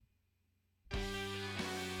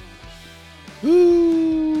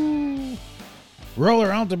Ooh!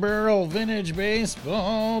 Roller Out the Barrel Vintage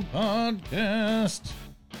Baseball Podcast.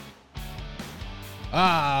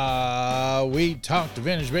 We talked to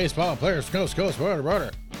vintage baseball players coast to coast, border to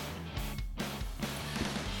border.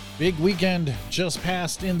 Big weekend just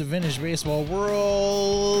passed in the vintage baseball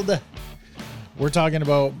world. We're talking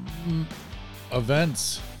about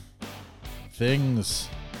events, things,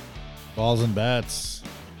 balls and bats.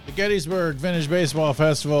 The Gettysburg Vintage Baseball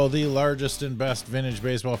Festival, the largest and best vintage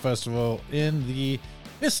baseball festival in the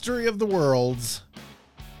history of the worlds,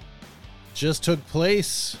 just took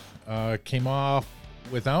place. Came off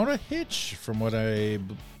without a hitch, from what I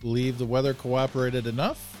believe the weather cooperated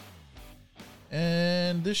enough.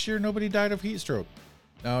 And this year, nobody died of heat stroke.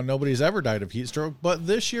 Now, nobody's ever died of heat stroke, but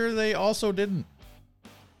this year they also didn't.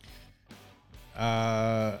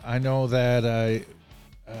 I know that I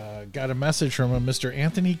got a message from a Mr.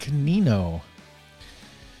 Anthony Canino.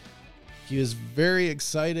 He was very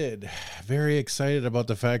excited about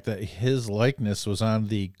the fact that his likeness was on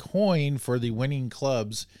the coin for the winning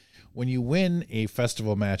clubs. When you win a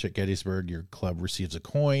festival match at Gettysburg, your club receives a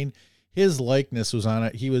coin. His likeness was on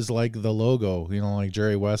it. He was like the logo, like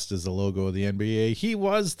Jerry West is the logo of the NBA. He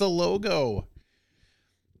was the logo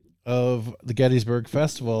of the Gettysburg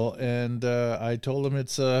Festival, and I told him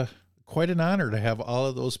it's quite an honor to have all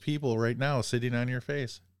of those people right now sitting on your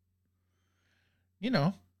face.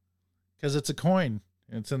 Because it's a coin,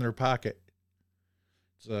 and it's in their pocket.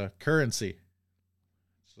 It's a currency.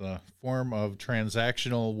 It's a form of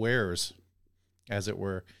transactional wares, as it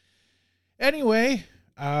were. Anyway,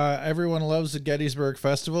 everyone loves the Gettysburg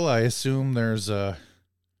Festival. I assume there's a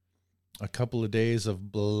couple of days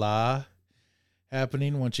of blah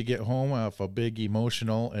happening once you get home off a big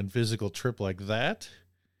emotional and physical trip like that.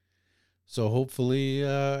 So hopefully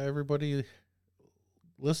everybody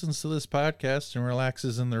listens to this podcast and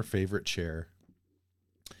relaxes in their favorite chair.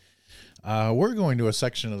 We're going to a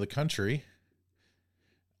section of the country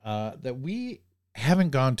that we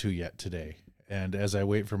haven't gone to yet today. And as I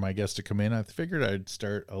wait for my guest to come in, I figured I'd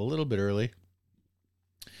start a little bit early.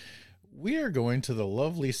 We are going to the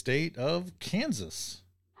lovely state of Kansas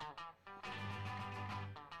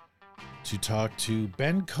to talk to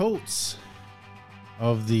Ben Coates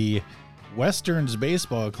of the Westerns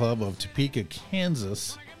Baseball Club of Topeka,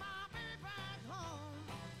 Kansas.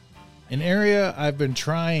 An area I've been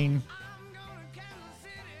trying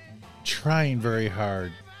very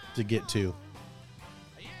hard to get to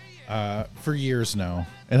for years now.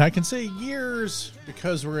 And I can say years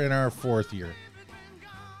because we're in our fourth year.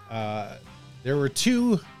 There were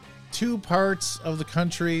two parts of the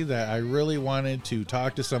country that I really wanted to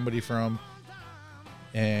talk to somebody from.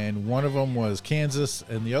 And one of them was Kansas,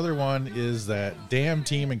 and the other one is that damn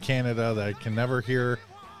team in Canada that I can never hear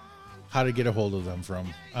how to get a hold of them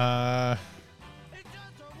from. But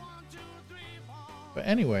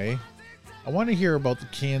anyway, I want to hear about the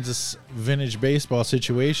Kansas vintage baseball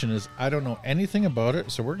situation. I don't know anything about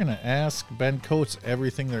it, so we're going to ask Ben Coates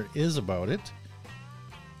everything there is about it.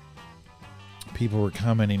 People were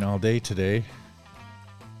commenting all day today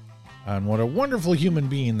on what a wonderful human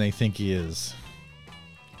being they think he is.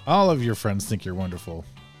 All of your friends think you're wonderful.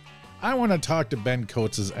 I want to talk to Ben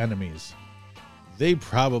Coates' enemies. They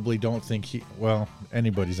probably don't think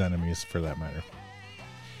anybody's enemies for that matter.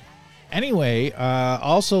 Anyway,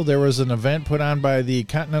 also there was an event put on by the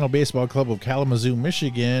Continental Baseball Club of Kalamazoo,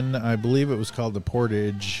 Michigan. I believe it was called the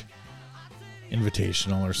Portage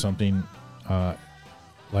Invitational or something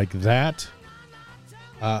like that.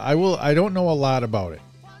 I don't know a lot about it.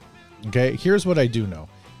 Okay, here's what I do know.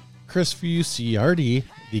 Chris Fuciardi,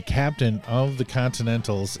 the captain of the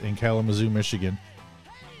Continentals in Kalamazoo, Michigan,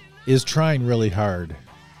 is trying really hard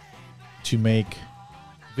to make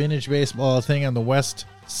vintage baseball a thing on the west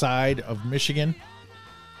side of Michigan.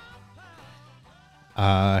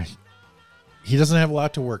 He doesn't have a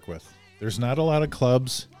lot to work with. There's not a lot of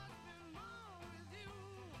clubs,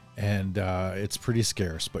 and it's pretty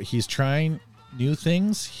scarce. But he's trying new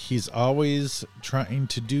things. He's always trying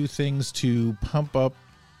to do things to pump up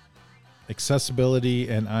accessibility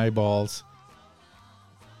and eyeballs.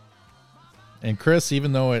 And Chris,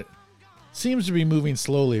 even though it seems to be moving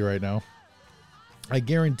slowly right now, I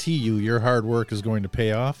guarantee you your hard work is going to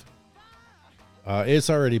pay off. It's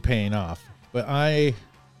already paying off, but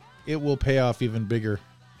it will pay off even bigger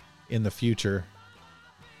in the future.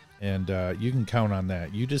 And you can count on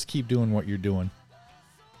that. You just keep doing what you're doing.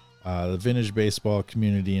 The vintage baseball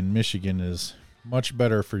community in Michigan is much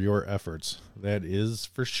better for your efforts. That is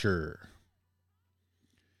for sure.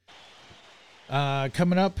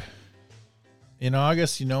 Coming up in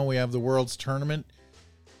August, we have the World's Tournament.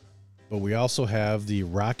 But we also have the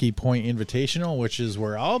Rocky Point Invitational, which is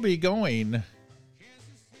where I'll be going.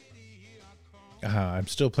 I'm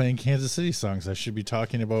still playing Kansas City songs. I should be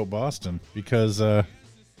talking about Boston because I'm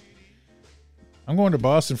going to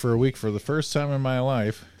Boston for a week for the first time in my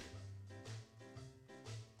life.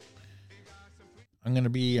 I'm going to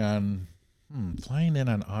be flying in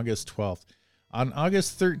on August 12th. On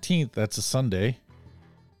August 13th, that's a Sunday,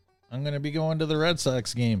 I'm going to be going to the Red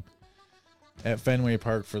Sox game at Fenway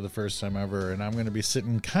Park for the first time ever, and I'm going to be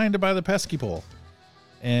sitting kind of by the pesky pole.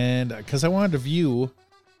 And because I wanted a view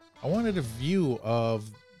of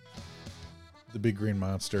the Big Green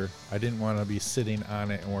Monster. I didn't want to be sitting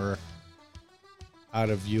on it or out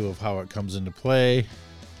of view of how it comes into play.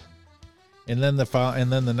 And then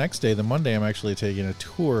the next day, the Monday, I'm actually taking a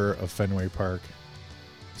tour of Fenway Park.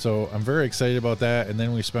 So I'm very excited about that. And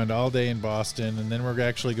then we spend all day in Boston, and then we're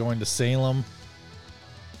actually going to Salem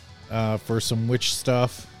for some witch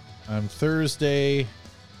stuff on Thursday.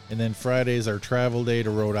 And then Friday's our travel day to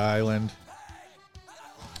Rhode Island.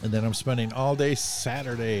 And then I'm spending all day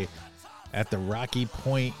Saturday at the Rocky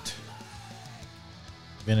Point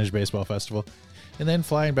Vintage Baseball Festival. And then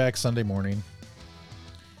flying back Sunday morning.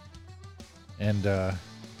 And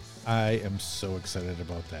I am so excited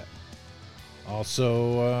about that.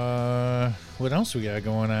 Also, what else we got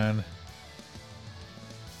going on?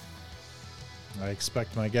 I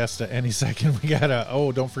expect my guest at any second. We got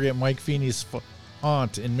don't forget Mike Feeney's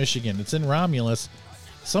haunt in Michigan. It's in Romulus,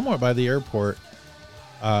 somewhat by the airport.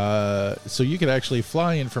 So you could actually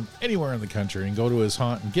fly in from anywhere in the country and go to his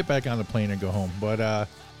haunt and get back on the plane and go home. But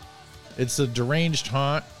it's a deranged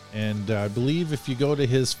haunt, and I believe if you go to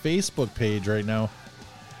his Facebook page right now,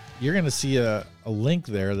 you're going to see a link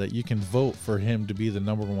there that you can vote for him to be the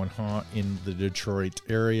 #1 haunt in the Detroit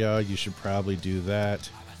area. You should probably do that.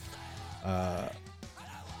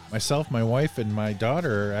 Myself, my wife, and my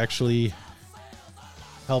daughter are actually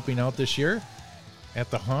helping out this year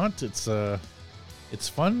at the haunt. It's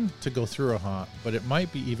fun to go through a haunt, but it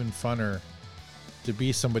might be even funner to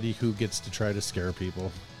be somebody who gets to try to scare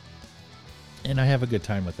people. And I have a good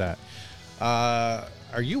time with that.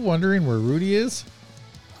 Are you wondering where Rudy is?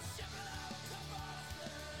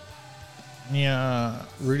 Yeah,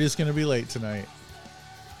 Rudy's going to be late tonight.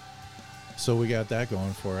 So we got that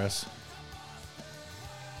going for us.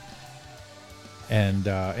 And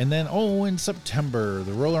then, in September,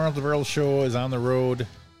 the Roller Around the Barrel show is on the road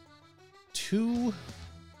to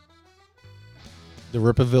the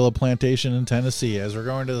Rippavilla Plantation in Tennessee as we're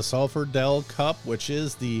going to the Sulphur Dell Cup, which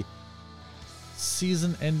is the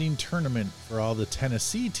season-ending tournament for all the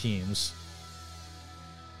Tennessee teams.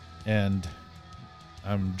 And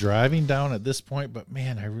I'm driving down at this point, but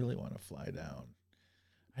man, I really want to fly down.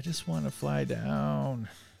 I just want to fly down.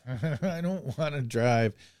 I don't want to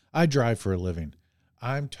drive. I drive for a living.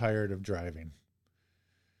 I'm tired of driving.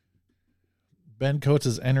 Ben Coates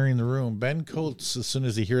is entering the room. Ben Coates, as soon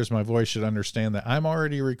as he hears my voice, should understand that I'm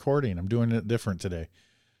already recording. I'm doing it different today.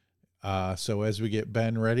 So as we get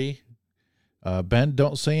Ben ready, Ben,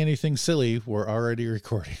 don't say anything silly. We're already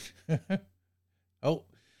recording. Oh,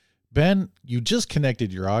 Ben, you just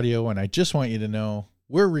connected your audio, and I just want you to know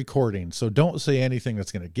we're recording. So don't say anything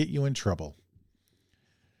that's going to get you in trouble.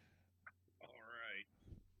 All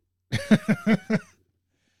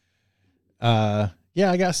right. Yeah,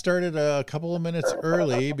 I got started a couple of minutes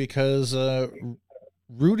early because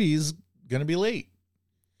Rudy's going to be late.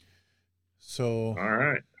 So, all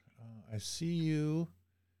right. I see you.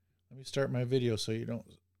 Let me start my video so you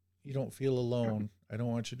don't feel alone. I don't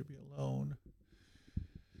want you to be alone.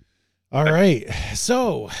 All right.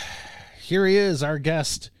 So, here he is, our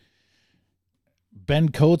guest, Ben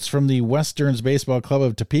Coates from the Westerns Baseball Club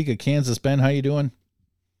of Topeka, Kansas. Ben, how you doing?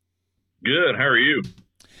 Good. How are you?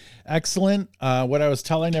 Excellent. What I was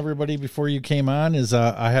telling everybody before you came on is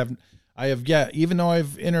I have even though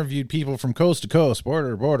I've interviewed people from coast to coast,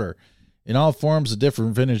 border to border, in all forms of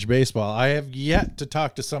different vintage baseball, I have yet to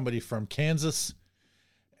talk to somebody from Kansas.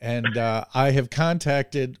 And I have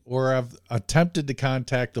contacted, or I've attempted to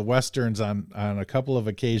contact the Westerns on a couple of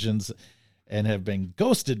occasions and have been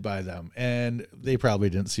ghosted by them. And they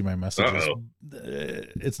probably didn't see my messages. Uh-oh.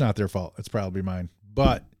 It's not their fault. It's probably mine.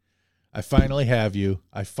 But I finally have you.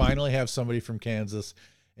 I finally have somebody from Kansas.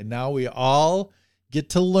 And now we all get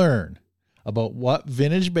to learn about what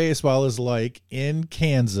vintage baseball is like in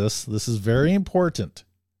Kansas. This is very important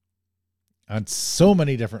on so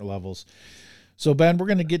many different levels. So, Ben, we're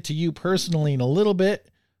going to get to you personally in a little bit.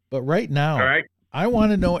 But right now, All right. I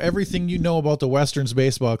want to know everything you know about the Westerns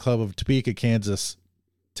Baseball Club of Topeka, Kansas.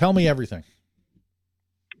 Tell me everything.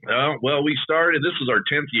 Well, we started. This is our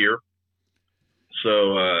 10th year,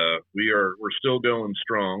 so we're still going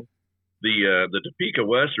strong. the Topeka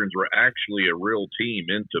Westerns were actually a real team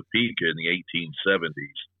in Topeka in the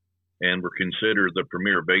 1870s, and were considered the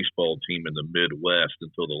premier baseball team in the Midwest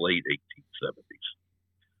until the late 1870s.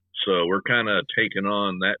 So we're kind of taking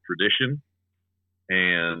on that tradition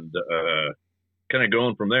and kind of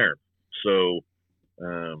going from there. So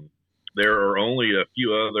there are only a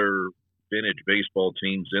few other vintage baseball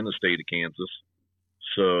teams in the state of Kansas.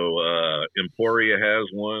 So Emporia has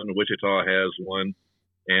one, Wichita has one,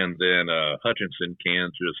 and then Hutchinson,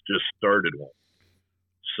 Kansas just started one.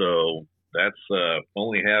 So that's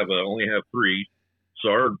only have three. So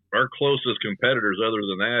our closest competitors other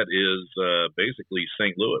than that is basically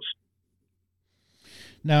St. Louis.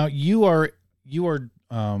 Now you are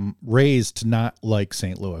raised to not like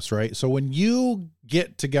St. Louis, right? So when you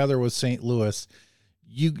get together with St. Louis,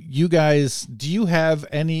 you guys, do you have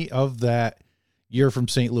any of that you're from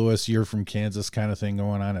St. Louis, you're from Kansas kind of thing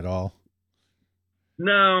going on at all?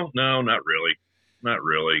 No, not really. Not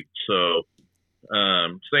really. So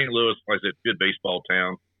St. Louis, like I said, good baseball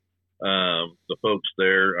town. The folks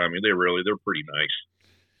there, I mean, they're pretty nice.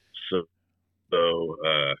 So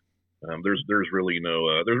there's really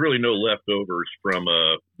no leftovers from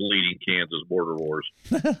bleeding Kansas border wars.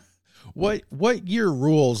 What year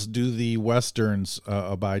rules do the Westerns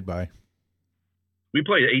abide by? We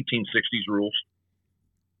play 1860s rules.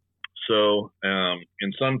 So,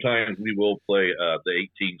 and sometimes we will play the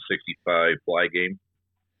 1865 fly game.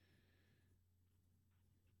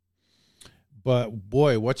 But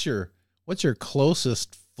boy, what's your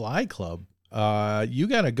closest fly club? You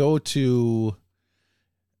got to go to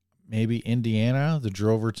maybe Indiana, the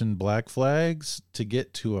Droverton Black Flags, to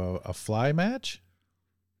get to a fly match.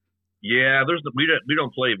 Yeah, we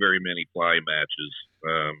don't play very many fly matches.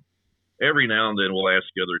 Every now and then we'll ask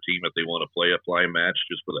the other team if they want to play a fly match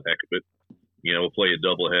just for the heck of it. You know, we'll play a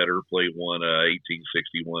doubleheader, play one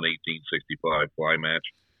 1861, 1865 fly match.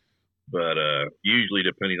 But usually,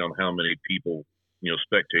 depending on how many people,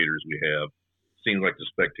 spectators we have, seems like the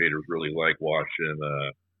spectators really like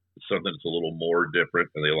watching something that's a little more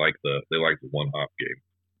different, and they like the one hop game,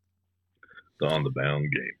 the on the bound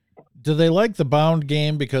game. Do they like the bound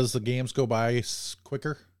game because the games go by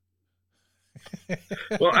quicker?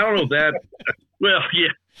 Well, I don't know that. Well,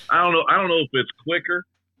 yeah, I don't know if it's quicker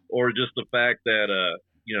or just the fact that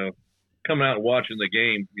coming out and watching the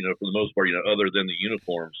game, for the most part, other than the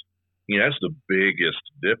uniforms, that's the biggest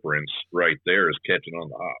difference right there is catching on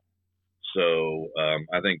the hop. So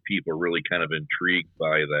I think people are really kind of intrigued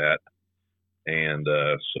by that, and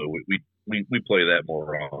so we play that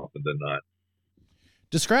more often than not.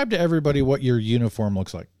 Describe to everybody what your uniform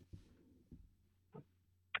looks like.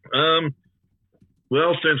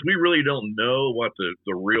 Well, since we really don't know what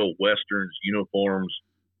the real Westerns uniforms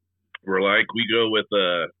were like, we go with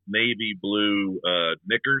navy blue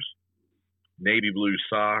knickers, navy blue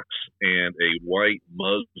socks, and a white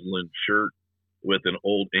muslin shirt with an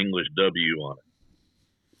Old English W on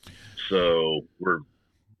it. So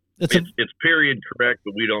it's period correct,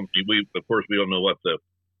 but we of course we don't know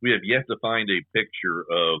we have yet to find a picture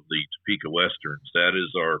of the Topeka Westerns. That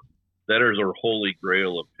is our holy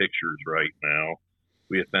grail of pictures right now.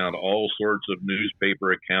 We have found all sorts of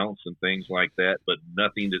newspaper accounts and things like that, but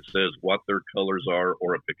nothing that says what their colors are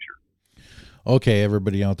or a picture. Okay,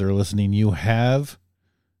 everybody out there listening, you have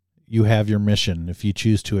your mission if you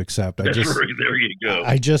choose to accept. There you go.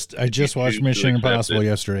 I just watched Mission Impossible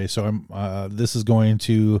yesterday, so I'm this is going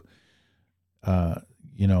to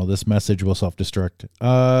this message will self-destruct.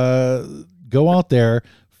 Go out there,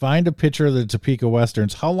 find a picture of the Topeka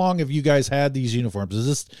Westerns. How long have you guys had these uniforms? Is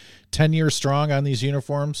this 10 years strong on these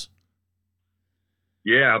uniforms?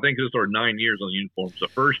 Yeah, I think this is our 9 years on the uniforms. The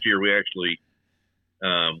first year we actually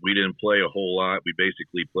we didn't play a whole lot. We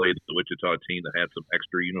basically played the Wichita team that had some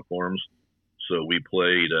extra uniforms, so we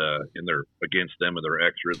played against them and their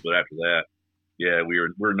extras. But after that, yeah,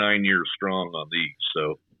 we're 9 years strong on these.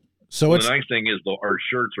 So the nice thing is our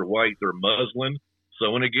shirts are white; they're muslin. So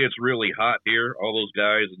when it gets really hot here, all those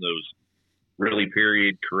guys in those really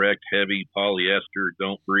period correct heavy polyester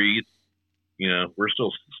don't breathe. We're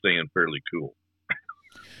still staying fairly cool.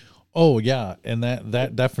 Oh yeah, and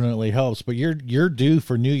that definitely helps. But you're due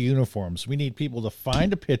for new uniforms. We need people to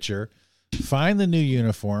find a picture, find the new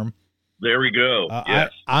uniform. There we go.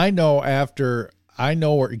 Yes. I know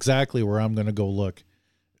exactly where I'm going to go look.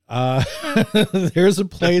 There's a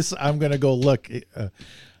place I'm going to go look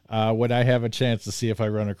when I have a chance to see if I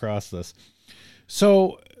run across this.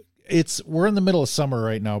 So we're in the middle of summer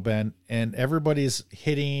right now, Ben, and everybody's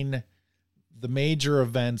hitting the major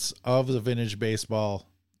events of the vintage baseball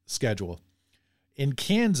schedule. In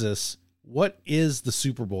Kansas, what is the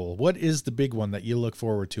Super Bowl? What is the big one that you look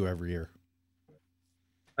forward to every year?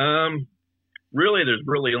 Really, there's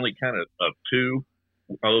really only kind of two.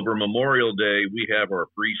 Over Memorial Day, we have our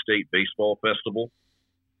Free State Baseball Festival,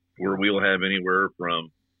 where we'll have anywhere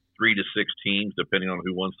from 3 to 6 teams, depending on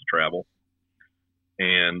who wants to travel.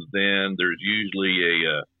 And then there's usually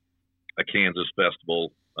a Kansas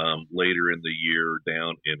festival later in the year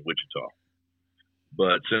down in Wichita.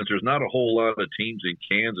 But since there's not a whole lot of teams in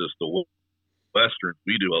Kansas, the Westerns,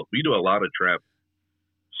 we do a lot of travel.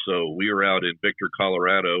 So we were out in Victor,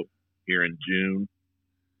 Colorado here in June.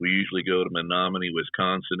 We usually go to Menominee,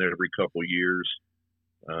 Wisconsin every couple years.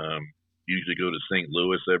 Usually go to St.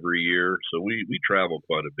 Louis every year. So we travel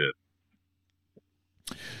quite a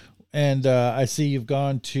bit. And I see you've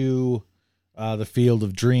gone to the Field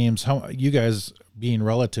of Dreams. How you guys being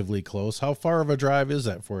relatively close, how far of a drive is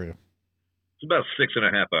that for you? It's about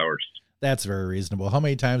 6.5 hours. That's very reasonable. How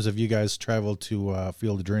many times have you guys traveled to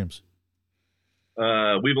Field of Dreams?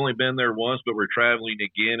 We've only been there once, but we're traveling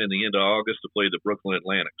again in the end of August to play the Brooklyn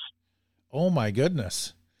Atlantics. Oh my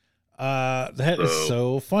goodness. That is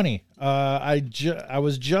so funny. I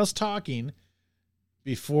was just talking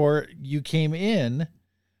before you came in.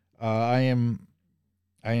 I am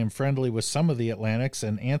friendly with some of the Atlantics,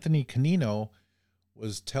 and Anthony Canino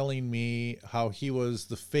was telling me how he was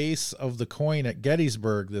the face of the coin at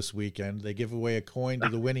Gettysburg this weekend. They give away a coin to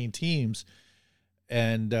the winning teams.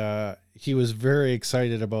 And he was very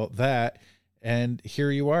excited about that. And here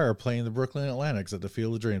you are playing the Brooklyn Atlantics at the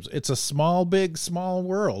Field of Dreams. It's a small, big, small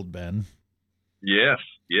world, Ben. Yes,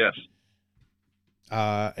 yes.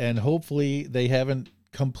 And hopefully they haven't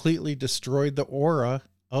completely destroyed the aura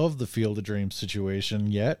of the Field of Dreams situation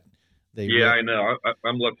yet. I know.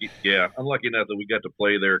 I'm lucky. Yeah, I'm lucky enough that we got to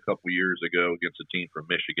play there a couple years ago against a team from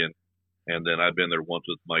Michigan. And then I've been there once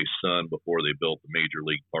with my son before they built the Major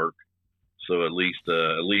League Park. So at least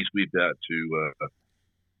we've got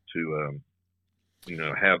to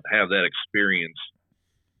have that experience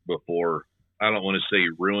before. I don't want to say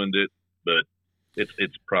ruined it, but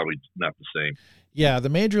it's probably not the same. Yeah, the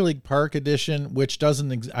Major League Park edition, which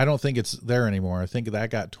I don't think it's there anymore. I think that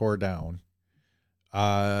got tore down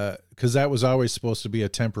because that was always supposed to be a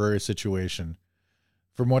temporary situation,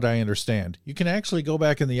 from what I understand. You can actually go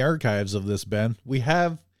back in the archives of this, Ben. We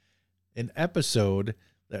have an episode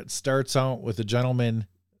that starts out with a gentleman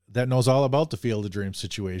that knows all about the Field of Dreams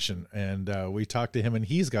situation. And we talked to him and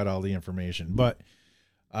he's got all the information, but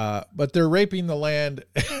they're raping the land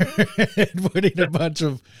and putting a bunch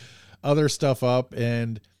of other stuff up.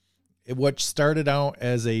 And what started out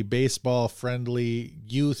as a baseball friendly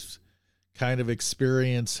youth kind of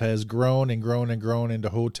experience has grown and grown and grown into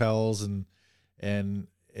hotels and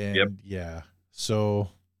Yep. Yeah. So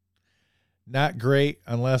not great,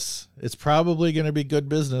 unless it's probably going to be good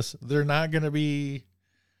business. They're not going to be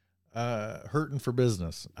hurting for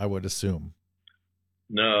business, I would assume.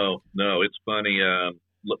 No, it's funny.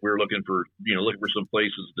 We're looking for some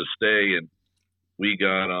places to stay, and we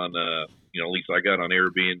got on, at least I got on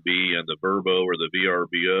Airbnb and the Verbo or the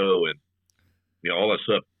VRBO, and all that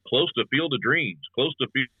stuff close to Field of Dreams.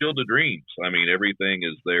 I mean, everything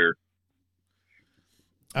is there.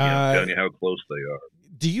 Telling you how close they are.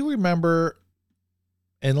 Do you remember,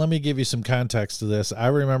 and let me give you some context to this. I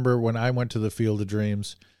remember when I went to the Field of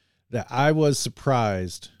Dreams that I was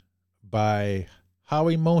surprised by how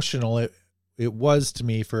emotional it was to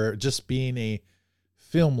me for just being a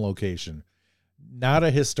film location, not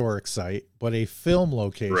a historic site, but a film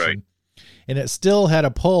location. Right. And it still had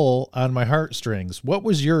a pull on my heartstrings. What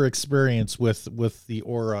was your experience with the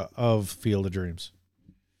aura of Field of Dreams?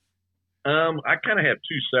 I kind of have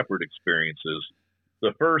two separate experiences.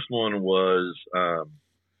 The first one was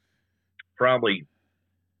probably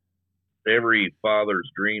every father's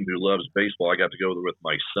dream who loves baseball. I got to go there with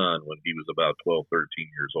my son when he was about 12, 13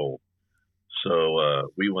 years old.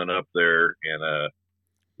 So we went up there and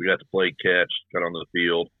we got to play catch, got on the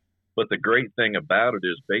field. But the great thing about it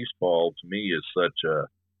is baseball to me is such a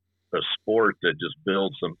sport that just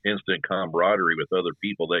builds some instant camaraderie with other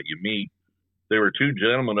people that you meet. There were two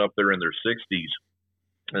gentlemen up there in their 60s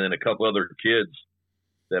and then a couple other kids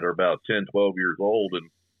that are about 10, 12 years old, and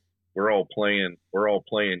we're all playing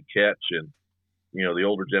catch. And the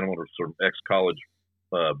older gentlemen were sort of ex-college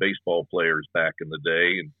baseball players back in the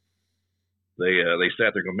day, and they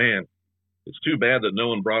sat there going, "Man, it's too bad that no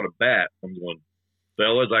one brought a bat." I'm going,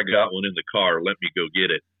 "Fellas, I got one in the car. Let me go get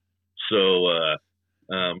it." So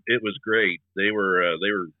it was great. They were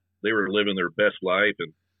living their best life,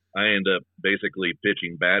 and I ended up basically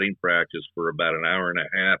pitching batting practice for about an hour and a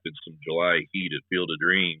half in some July heat at Field of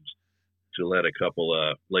Dreams to let a couple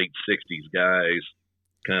of late 60s guys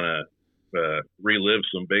kind of relive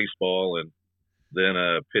some baseball, and then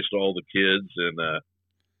pitch to all the kids, and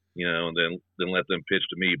and then let them pitch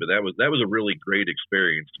to me. But that was a really great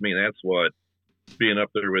experience to me. That's what being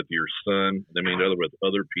up there with your son. I mean, with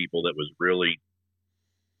other people, that was really,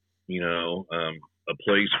 a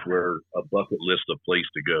place where a bucket list of place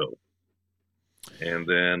to go. And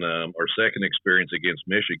then our second experience against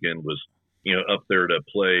Michigan was, up there to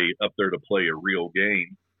play a real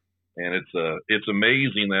game. And it's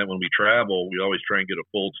amazing that when we travel, we always try and get a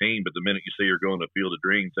full team. But the minute you say you're going to Field of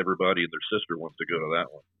Dreams, everybody and their sister wants to go to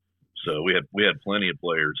that one. So we had plenty of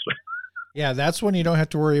players. Yeah, that's when you don't have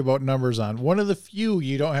to worry about numbers on. One of the few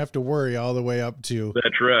you don't have to worry all the way up to.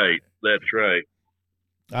 That's right.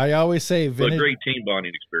 I always say a great team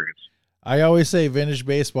bonding experience. I always say vintage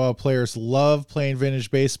baseball players love playing vintage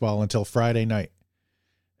baseball until Friday night.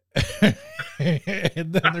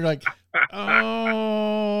 And then they're like,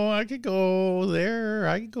 oh, I could go there.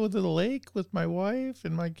 I could go to the lake with my wife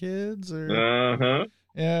and my kids.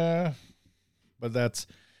 Yeah. But that's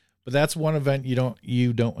one event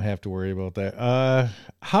you don't have to worry about that.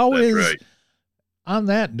 On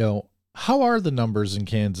that note, how are the numbers in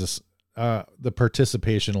Kansas, the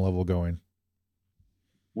participation level going?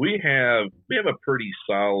 We have a pretty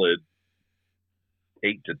solid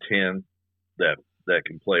 8 to 10 that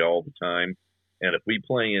can play all the time. And if we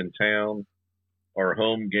play in town, our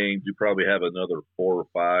home games, we probably have another 4 or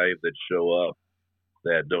 5 that show up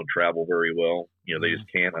that don't travel very well. They just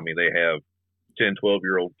can't. I mean, they have 10,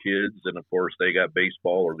 12-year-old kids, and of course they got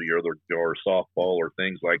baseball or softball or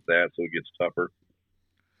things like that, so it gets tougher.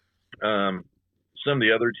 Some of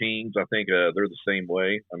the other teams, I think they're the same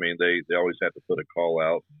way. I mean, they always have to put a call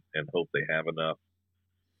out and hope they have enough.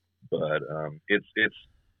 But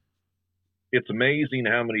it's amazing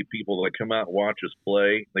how many people that come out and watch us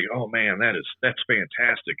play. They go, oh man, that's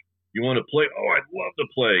fantastic. You want to play? Oh, I'd love to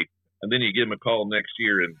play. And then you give them a call next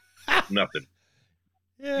year and nothing.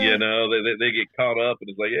 Yeah. They get caught up and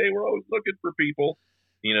it's like, hey, we're always looking for people,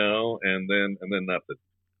 and then nothing.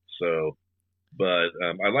 So, but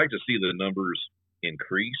I like to see the numbers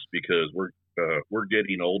increase because we're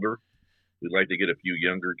getting older. We'd like to get a few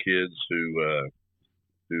younger kids who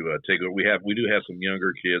take over. We do have some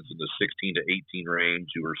younger kids in the 16 to 18 range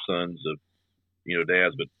who are sons of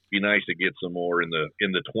dads, but it'd be nice to get some more in the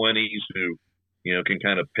 20s who can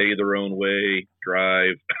kind of pay their own way,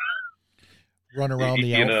 drive, run around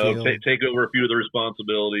the outfield, take over a few of the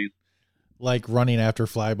responsibilities, like running after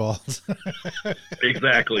fly balls.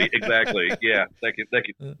 Exactly. Yeah,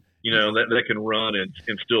 that can run and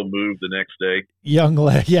still move the next day. Young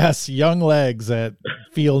legs that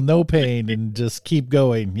feel no pain and just keep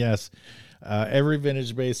going. Yes, every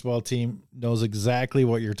vintage baseball team knows exactly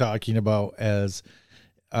what you're talking about. As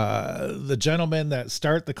the gentlemen that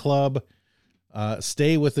start the club,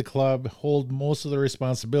 stay with the club, hold most of the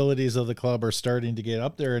responsibilities of the club, are starting to get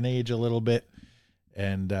up there in age a little bit,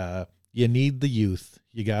 and you need the youth.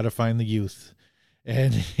 You got to find the youth.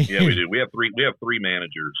 And yeah, we do. We have three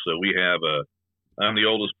managers. So we have I'm the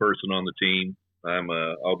oldest person on the team.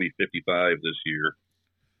 I'll be 55 this year,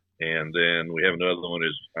 and then we have another one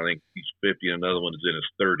I think he's 50, and another one is in his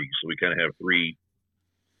 30s. So we kind of have three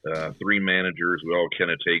managers. We all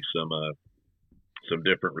kind of take some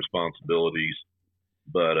different responsibilities,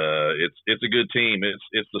 but it's a good team.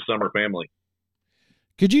 It's the Summer family.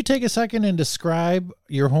 Could you take a second and describe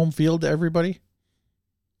your home field to everybody?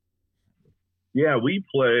 Yeah, we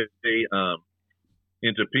play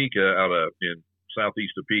in Topeka, in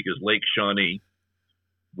southeast Topeka's Lake Shawnee,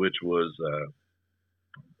 which was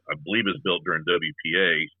I believe is built during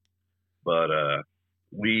WPA, but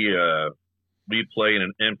we play in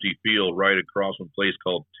an empty field right across from a place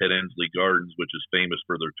called Ted Ensley Gardens, which is famous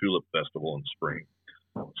for their tulip festival in spring.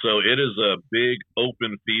 So it is a big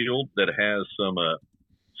open field that has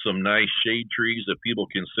some nice shade trees that people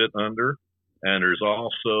can sit under, and there's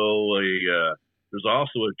also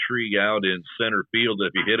a tree out in center field that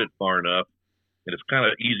if you hit it far enough, and it's kind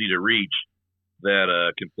of easy to reach,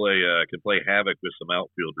 that can play havoc with some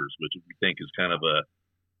outfielders, which we think is kind of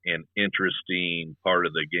an interesting part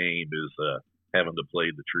of the game is having to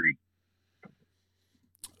play the tree.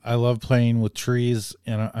 I love playing with trees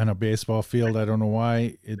in a baseball field. I don't know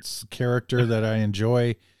why. It's character that I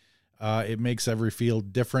enjoy. It makes every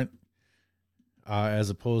field different, as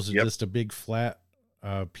opposed to just a big flat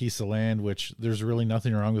piece of land, which there's really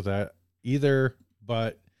nothing wrong with that either.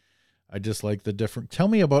 But I just like the different. Tell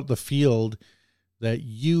me about the field that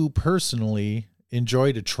you personally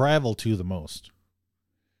enjoy to travel to the most.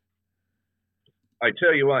 I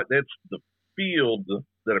tell you what, that's the field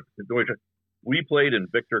that we played in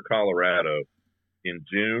Victor, Colorado in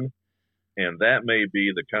June, and that may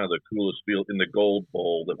be the kind of the coolest field in the Gold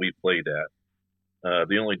Bowl that we played at.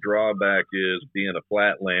 The only drawback is being a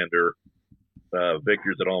flatlander.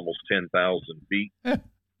 Victor's at almost 10,000 feet,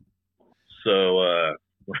 so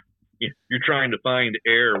you're trying to find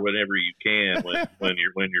air whenever you can when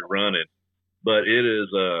you're running. But it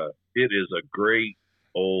is a great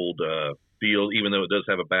old field, even though it does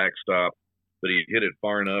have a backstop. But he hit it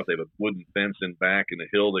far enough. They have a wooden fence in back and a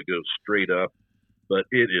hill that goes straight up. But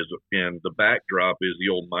it is, and the backdrop is the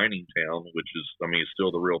old mining town, which is, it's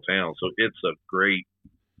still the real town. So it's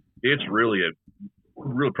really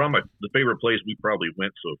probably the favorite place we probably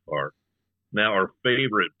went so far. Now, our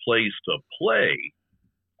favorite place to play,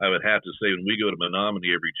 I would have to say, when we go to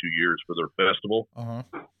Menominee every 2 years for their festival,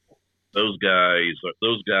 those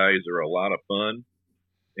guys are a lot of fun,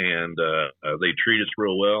 and they treat us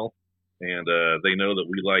real well. And they know that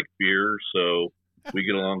we like beer, so we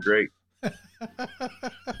get along great.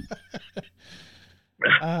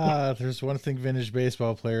 There's one thing vintage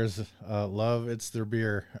baseball players love. It's their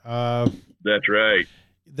beer. That's right.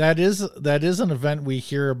 That is an event we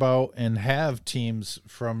hear about and have teams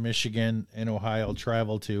from Michigan and Ohio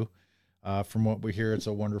travel to. From what we hear, it's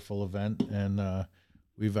a wonderful event, and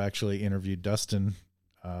we've actually interviewed Dustin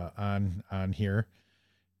on here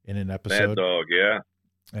in an episode. Mad Dog, yeah.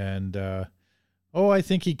 And I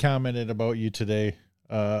think he commented about you today.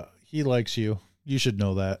 He likes you. You should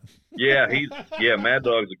know that. Yeah, Mad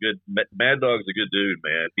Dog's a good dude,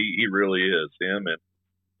 man. He really is. Him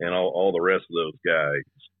and all the rest of those guys.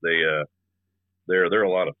 They're a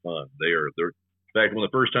lot of fun. They're in fact, one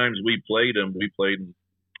of the first times we played them, it's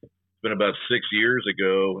been about 6 years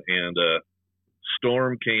ago, and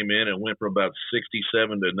storm came in and went from about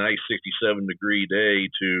 67 to a nice 67 degree day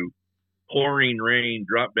to pouring rain,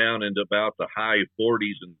 dropped down into about the high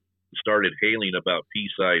 40s and started hailing about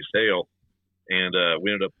pea-sized hail. And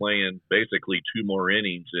we ended up playing basically 2 more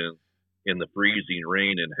innings in the freezing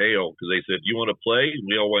rain and hail, because they said, "You want to play?" And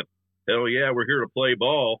we all went, "Hell yeah, we're here to play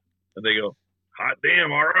ball." And they go, "Hot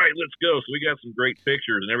damn, all right, let's go." So we got some great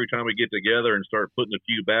pictures, and every time we get together and start putting a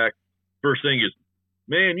few back, first thing is,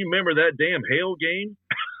 "Man, you remember that damn hail game?"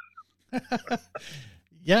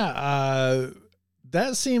 Yeah,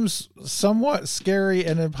 that seems somewhat scary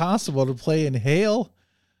and impossible to play in hail.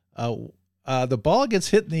 The ball gets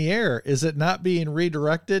hit in the air. Is it not being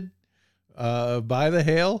redirected by the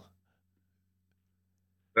hail?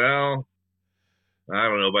 Well, I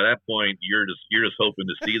don't know. By that point, you're just hoping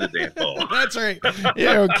to see the damn ball. That's right. You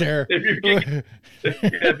don't care. if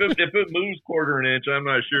it moves quarter an inch, I'm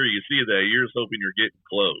not sure you see that. You're just hoping you're getting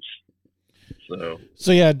close.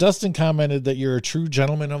 So yeah, Dustin commented that you're a true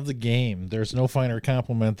gentleman of the game. There's no finer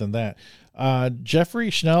compliment than that.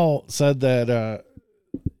 Jeffrey Schnell said that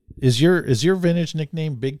is your vintage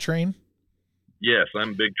nickname Big Train? Yes,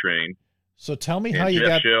 I'm Big Train. So tell me and how you Jeff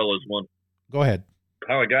got. Shell is one. Go ahead.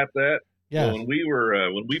 How I got that? Yeah. Well,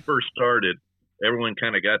 when we first started, everyone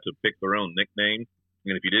kind of got to pick their own nickname,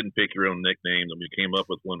 and if you didn't pick your own nickname, then we came up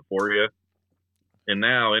with one for you. And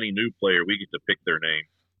now any new player, we get to pick their name.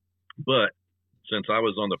 But since I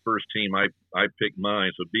was on the first team, I picked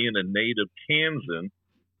mine. So being a native Kansan,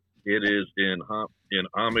 it is in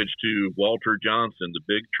homage to Walter Johnson, the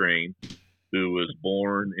Big Train, who was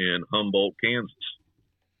born in Humboldt, Kansas.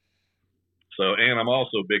 So, and I'm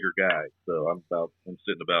also a bigger guy. So I'm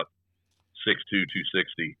sitting about 6'2",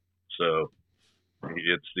 260. So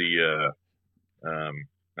it's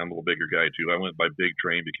I'm a little bigger guy too. I went by Big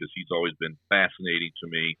Train because he's always been fascinating to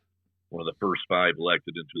me. One of the first 5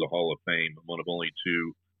 elected into the Hall of Fame, and one of only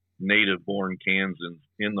 2 native-born Kansans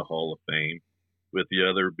in the Hall of Fame, with the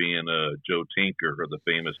other being Joe Tinker, or the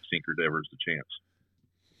famous Tinker Devers the Champs.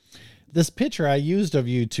 This picture I used of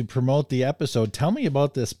you to promote the episode. Tell me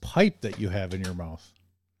about this pipe that you have in your mouth.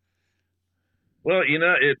 Well,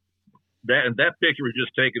 that picture was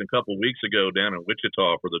just taken a couple of weeks ago down in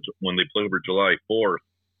Wichita when they played over July 4th,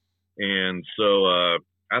 and so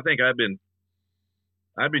I think I've been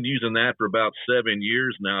using that for about 7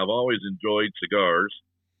 years now. I've always enjoyed cigars,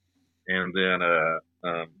 and then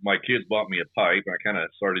my kids bought me a pipe, and I kind of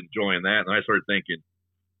started enjoying that, and I started thinking,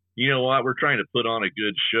 you know what, we're trying to put on a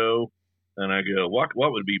good show, and I go, what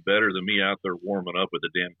would be better than me out there warming up with a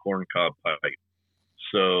damn corncob pipe?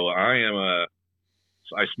 So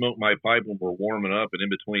I smoke my pipe when we're warming up and in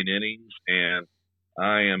between innings, and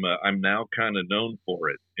I'm now kind of known for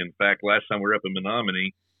it. In fact, last time we were up in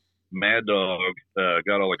Menominee, Mad Dog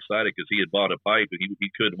got all excited because he had bought a pipe, and he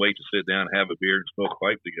couldn't wait to sit down and have a beer and smoke a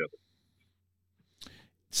pipe together.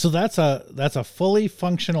 So that's a fully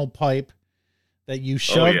functional pipe that you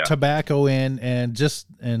shove tobacco in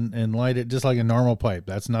and light it just like a normal pipe.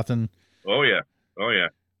 That's nothing. Oh yeah.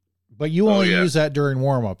 But you only use that during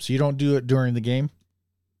warm-ups. You don't do it during the game?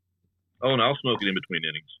 Oh, no, I'll smoke it in between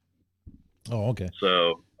innings. Oh, okay.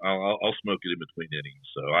 So I'll smoke it in between innings.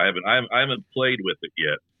 So I haven't played with it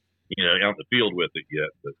yet, out in the field with it yet.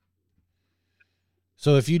 But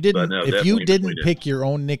so if you didn't pick your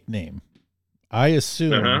own nickname, I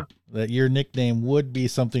assume that your nickname would be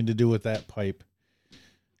something to do with that pipe.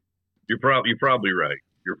 You're probably right.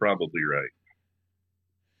 You're probably right.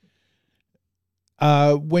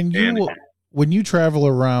 When you travel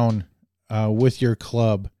around with your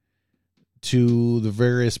club to the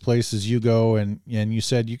various places you go, and you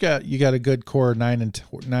said you got a good core of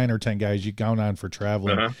 9 or 10 guys you count on for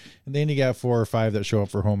traveling, and then you got 4 or 5 that show up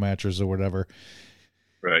for home matches or whatever.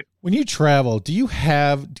 Right. When you travel, do you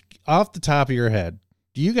have, off the top of your head,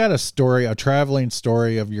 do you got a traveling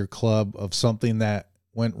story of your club, of something that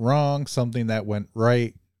went wrong, something that went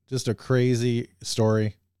right, just a crazy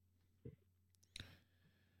story?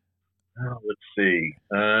 Let's see.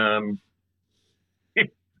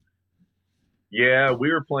 Yeah,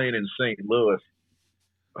 we were playing in St. Louis.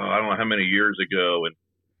 I don't know how many years ago, and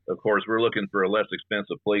of course we're looking for a less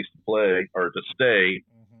expensive place to play or to stay.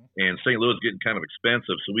 And St. Louis is getting kind of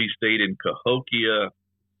expensive, so we stayed in Cahokia,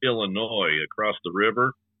 Illinois, across the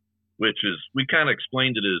river, which is, we kind of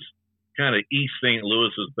explained it as kind of East St.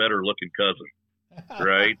 Louis's better looking cousin,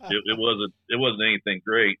 right? It wasn't anything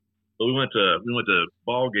great, but we went to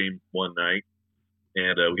ball game one night,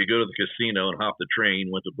 and we could go to the casino and hop the train,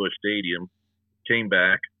 went to Busch Stadium, came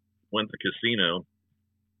back, went to the casino,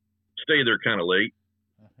 stayed there kind of late,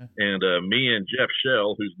 and me and Jeff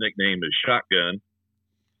Shell, whose nickname is Shotgun,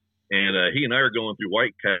 and he and I are going through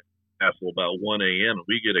White Castle about 1 a.m. and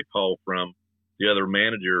we get a call from the other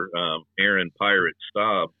manager, Aaron Pirate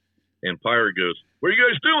Staub, and Pirate goes, "What are you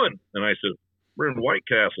guys doing?" And I said, "We're in White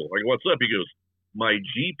Castle." I go, "What's up?" He goes, "My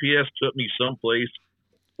GPS took me someplace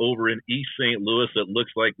over in East St. Louis that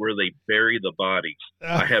looks like where they bury the bodies.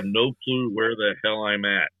 I have no clue where the hell I'm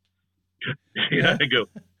at." I go,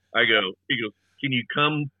 he goes, "Can you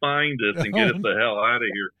come find us and get us the hell out of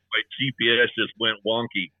here? My GPS just went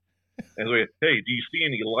wonky." And I go, "Hey, do you see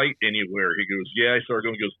any light anywhere?" He goes, "Yeah." I started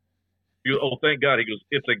going, he goes, "Oh, thank God." He goes,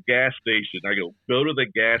 "It's a gas station." I go, "Go to the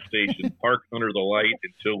gas station, park under the light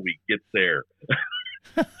until we get there."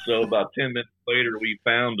 So about 10 minutes later, we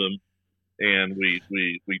found them, and we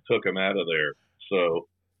took them out of there. So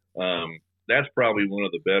that's probably one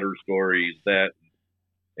of the better stories. That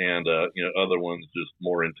and other ones just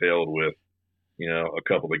more entailed with a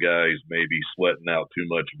couple of guys maybe sweating out too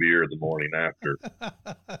much beer the morning after.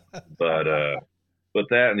 But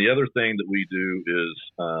that, and the other thing that we do is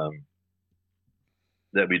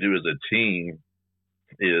as a team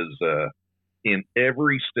is in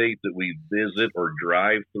every state that we visit or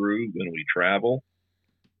drive through when we travel,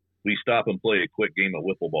 we stop and play a quick game of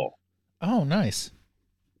wiffle ball. Oh, nice.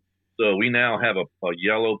 So we now have a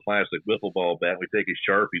yellow plastic wiffle ball bat. We take a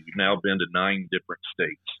Sharpie. We've now been to 9 different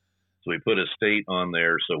states. So we put a state on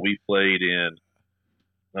there. So we played in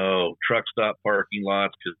truck stop parking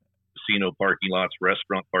lots, casino parking lots,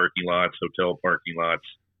 restaurant parking lots, hotel parking lots,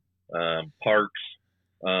 parks.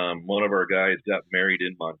 One of our guys got married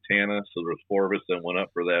in Montana, so there was 4 of us that went up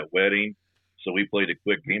for that wedding. So we played a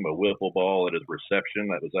quick game of wiffle ball at his reception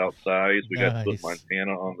that was outside. We got to put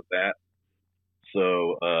Montana on the bat.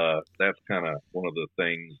 So that's kind of one of the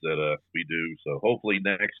things that we do. So hopefully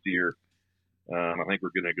next year, I think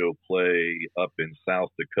we're going to go play up in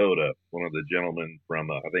South Dakota. One of the gentlemen from,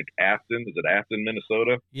 I think, Afton. Is it Afton,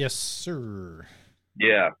 Minnesota? Yes, sir.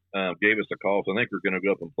 Yeah, gave us a call. So I think we're going to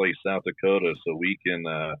go up and play South Dakota so we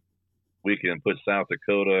can put South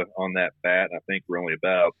Dakota on that bat. I think we're only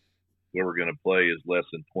about, where we're going to play is less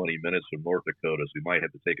than 20 minutes from North Dakota. So we might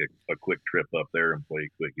have to take a quick trip up there and play a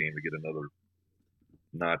quick game to get another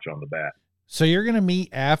notch on the bat. So you're going to meet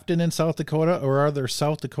Afton in South Dakota, or are there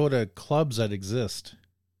South Dakota clubs that exist?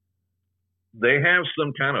 They have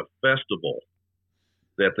some kind of festival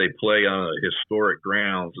that they play on a historic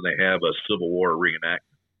grounds, and they have a Civil War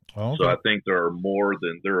reenactment. Oh, okay. So I think there are more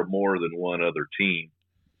than one other team.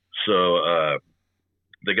 So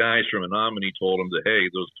the guys from Menominee told them that, hey,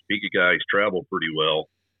 those Topeka guys travel pretty well.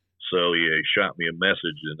 So he shot me a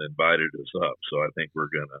message and invited us up. So I think we're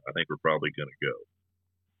probably gonna go.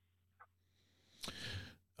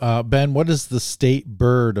 Ben, what is the state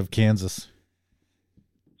bird of Kansas?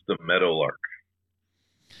 It's the meadowlark.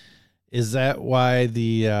 Is that why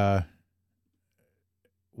the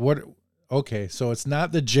what? Okay, so it's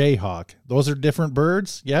not the jayhawk. Those are different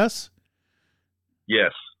birds. Yes.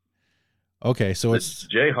 Yes. Okay, so it's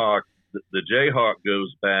jayhawk. The jayhawk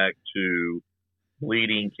goes back to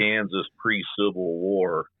bleeding Kansas pre-Civil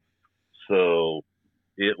War. So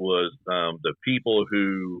it was the people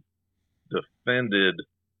who defended,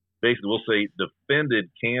 basically, we'll say, defended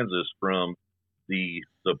Kansas from the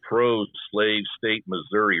pro-slave state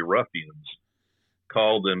Missouri ruffians,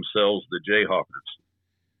 called themselves the Jayhawkers.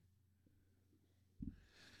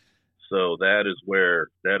 So that is where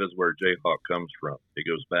Jayhawk comes from. It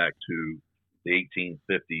goes back to the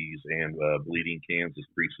 1850s and bleeding Kansas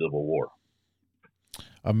pre-Civil War.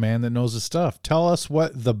 A man that knows his stuff. Tell us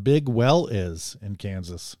what the Big Well is in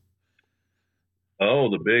Kansas.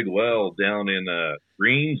 Oh, the Big Well down in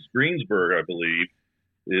Greensburg, I believe,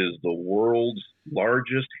 is the world's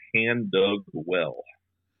largest hand-dug well.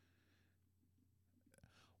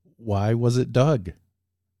 Why was it dug?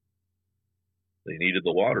 They needed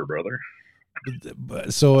the water, brother.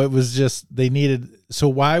 So it was just so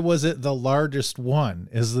why was it the largest one?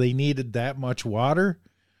 Is they needed that much water?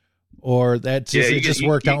 Or it just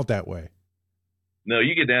worked out that way? No,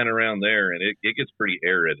 you get down around there and it gets pretty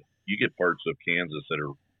arid. You get parts of Kansas that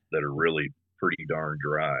are really pretty darn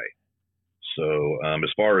dry. So as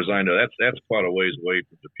far as I know, that's quite a ways away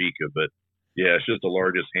from Topeka, but yeah, it's just the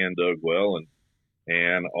largest hand dug well,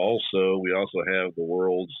 and also we also have the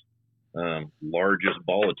world's largest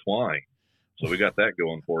ball of twine. So we got that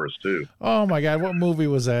going for us too. Oh my God, what movie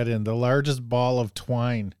was that in? The largest ball of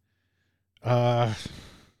twine.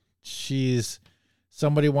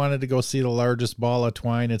 Somebody wanted to go see the largest ball of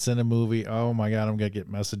twine. It's in a movie. Oh my God, I'm gonna get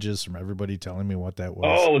messages from everybody telling me what that was.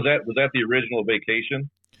 Oh, was that the original Vacation?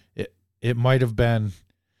 It might have been.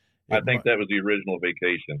 I think that was the original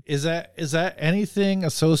Vacation. Is that anything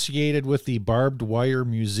associated with the Barbed Wire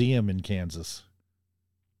Museum in Kansas?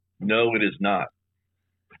 No, it is not.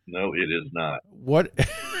 No, it is not. What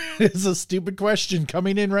is a stupid question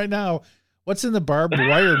coming in right now? What's in the Barbed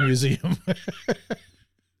Wire Museum?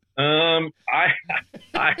 I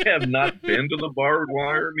have not been to the Barbed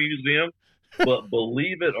Wire Museum, but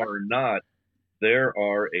believe it or not, there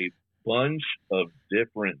are a bunch of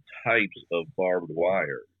different types of barbed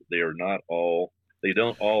wire. They don't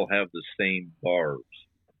all have the same barbs.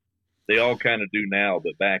 They all kind of do now,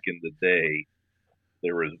 but back in the day,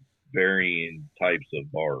 there was varying types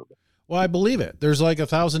of barb. Well, I believe it. There's like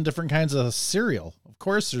 1,000 different kinds of cereal. Of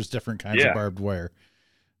course, there's different kinds of barbed wire.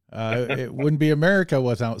 It wouldn't be America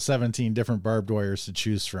without 17 different barbed wires to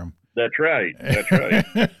choose from. That's right. That's right.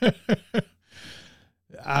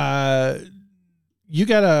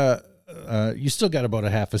 You still got about a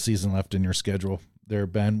half a season left in your schedule there,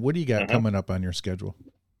 Ben. What do you got coming up on your schedule?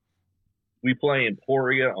 We play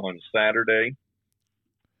Emporia on Saturday,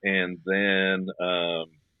 and then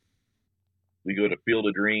we go to Field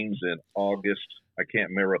of Dreams in August. I can't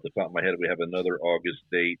remember off the top of my head. We have another August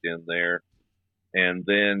date in there. And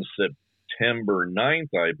then September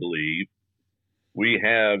 9th, I believe, we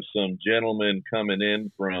have some gentlemen coming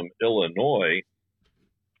in from Illinois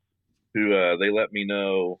who they let me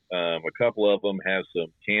know a couple of them have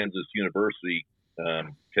some Kansas University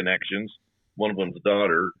connections. One of them's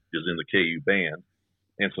daughter is in the KU band.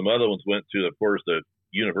 And some other ones went to, of course, the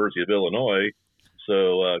University of Illinois.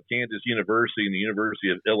 So Kansas University and the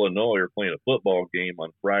University of Illinois are playing a football game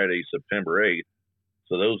on Friday, September 8th.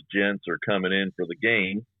 So those gents are coming in for the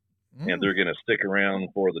game, and they're going to stick around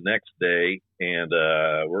for the next day, and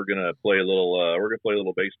we're going to play a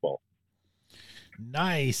little baseball.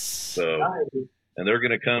 Nice. So, and they're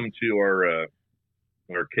going to come to our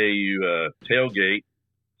KU tailgate.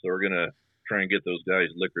 So we're going to try and get those guys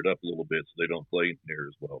liquored up a little bit so they don't play near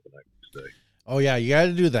as well the next day. Oh yeah, you got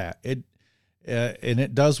to do that. And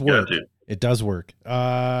it does work. It does work.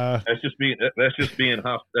 That's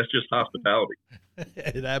just hospitality.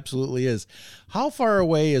 It absolutely is. How far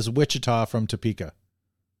away is Wichita from Topeka?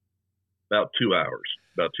 About 2 hours.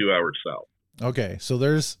 About 2 hours south. Okay, so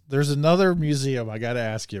there's another museum I got to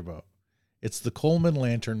ask you about. It's the Coleman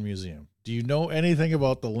Lantern Museum. Do you know anything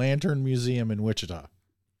about the Lantern Museum in Wichita?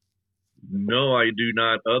 No, I do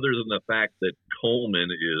not, other than the fact that Coleman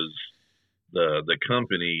is the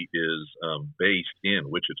company is based in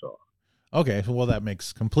Wichita. Okay, well, that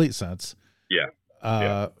makes complete sense. Yeah.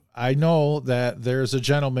 I know that there's a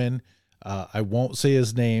gentleman, I won't say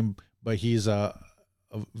his name, but he's a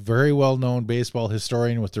very well-known baseball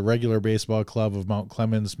historian with the regular baseball club of Mount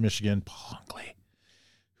Clemens, Michigan, Paul Hunkley,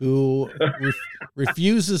 who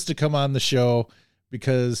refuses to come on the show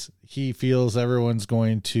because he feels everyone's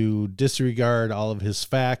going to disregard all of his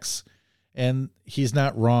facts. And he's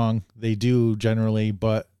not wrong. They do generally,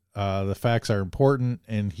 but the facts are important,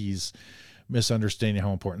 and he's misunderstanding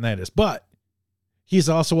how important that is. But he's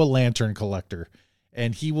also a lantern collector,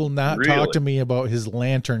 and he will not talk to me about his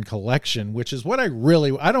lantern collection, which is what I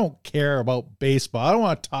don't care about baseball. I don't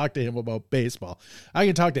want to talk to him about baseball. I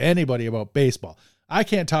can talk to anybody about baseball. I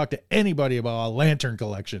can't talk to anybody about a lantern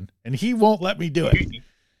collection, and he won't let me do it.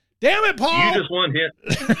 Damn it, Paul! You just want him.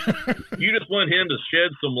 You just want him to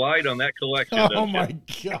shed some light on that collection. Oh my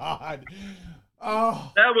God!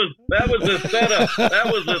 Oh, that was a setup. That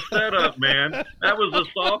was a setup, man. That was a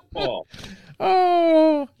softball.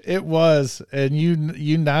 Oh, it was, and you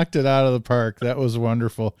knocked it out of the park. That was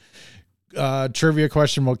wonderful. Trivia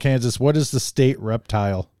question about Kansas: what is the state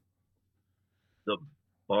reptile? The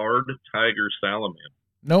barred tiger salamander.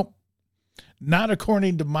 Nope, not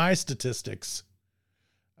according to my statistics.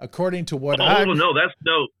 According to what no.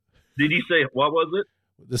 Did you say what was it?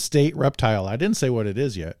 The state reptile. I didn't say what it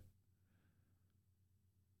is yet,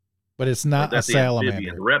 but it's not a salamander.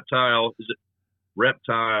 Amphibian. Reptile is it?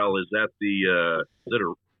 Reptile is that the? Is it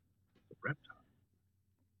a reptile?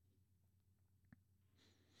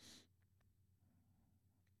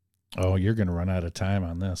 Oh, you're going to run out of time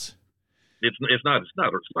on this. It's not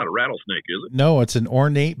a rattlesnake, is it? No, it's an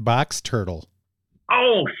ornate box turtle.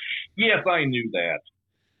 Oh, yes, I knew that.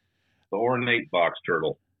 The ornate box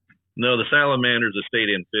turtle. No, the salamander is a state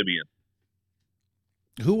amphibian.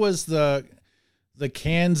 Who was the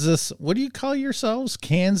Kansas? What do you call yourselves?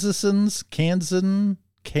 Kansans? Kansans?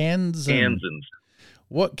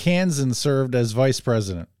 What Kansan served as vice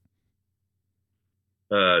president?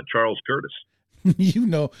 Charles Curtis. You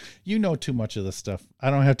know too much of this stuff. I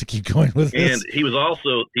don't have to keep going with this. And he's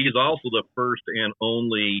also the first and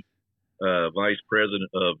only vice president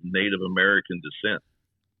of Native American descent.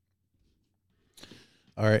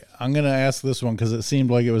 All right, I'm going to ask this one because it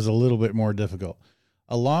seemed like it was a little bit more difficult.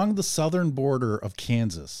 Along the southern border of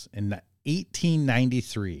Kansas in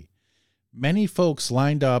 1893, many folks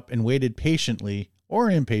lined up and waited patiently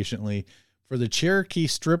or impatiently for the Cherokee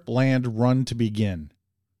Strip Land Run to begin.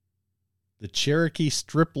 The Cherokee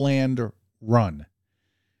Strip Land Run.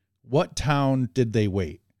 What town did they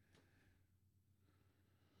wait?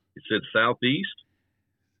 You said southeast?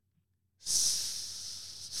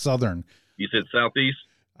 Southern. You said southeast?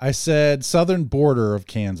 I said southern border of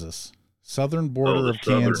Kansas. Southern border of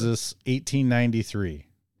Kansas, 1893.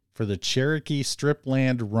 For the Cherokee Strip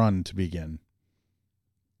Land Run to begin.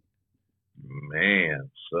 Man,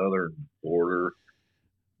 southern border.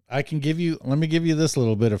 Let me give you this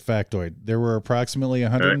little bit of factoid. There were approximately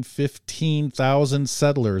 115,000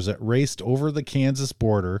 settlers that raced over the Kansas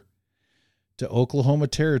border to Oklahoma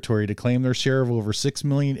Territory to claim their share of over 6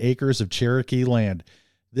 million acres of Cherokee land.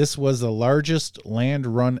 This was the largest land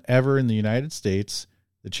run ever in the United States.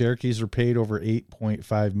 The Cherokees were paid over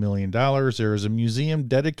 $8.5 million. There is a museum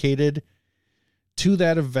dedicated to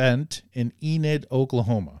that event in Enid,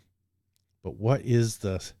 Oklahoma. But what is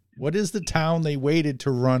the town they waited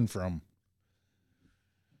to run from?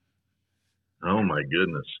 Oh, my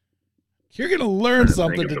goodness. You're going to learn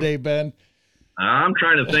something today, Ben. I'm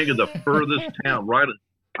trying to think of the furthest town. Right,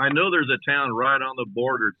 I know there's a town right on the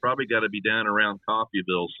border. It's probably got to be down around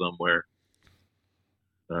Coffeyville somewhere.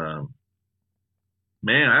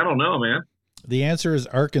 Man, I don't know, man. The answer is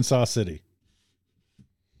Arkansas City.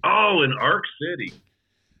 Oh, in Ark City.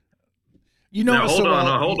 You know, now,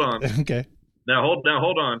 hold on. Okay. Now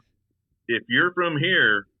hold on. If you're from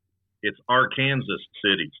here, it's Arkansas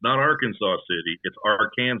City. It's not Arkansas City. It's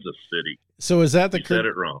Arkansas City. So is that you said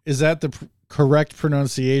it wrong? Is that the correct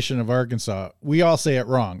pronunciation of Arkansas? We all say it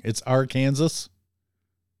wrong. It's Arkansas.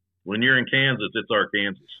 When you're in Kansas, it's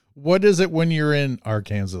Arkansas. What is it when you're in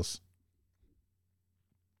Arkansas?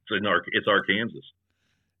 It's Arkansas.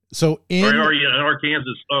 So are you in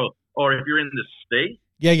Arkansas? Oh, or if you're in the state?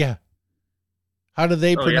 Yeah. How do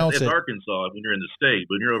they pronounce it? It's Arkansas when you're in the state.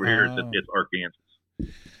 When you're over here, it's Arkansas.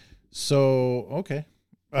 So, okay.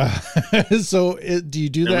 Do you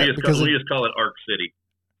do that? We just call it Ark City.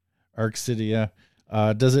 Ark City, yeah.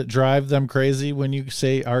 Does it drive them crazy when you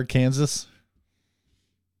say Arkansas?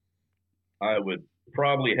 I would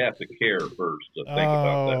probably have to care first to think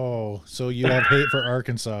about that. Oh, so you have hate for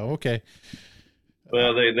Arkansas. Okay.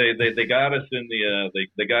 Well, they got us in the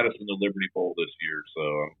they got us in the Liberty Bowl this year,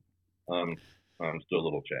 so I'm still a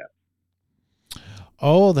little chapped.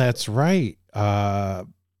 Oh, that's right.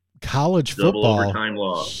 College football, overtime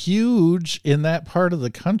loss. Huge in that part of the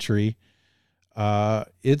country.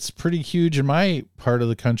 It's pretty huge in my part of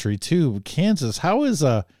the country too. Kansas,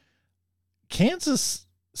 Kansas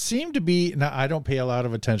seemed to be, now I don't pay a lot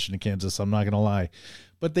of attention to Kansas, I'm not going to lie,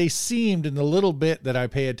 but they seemed in the little bit that I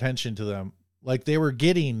pay attention to them, like they were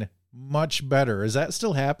getting much better. Is that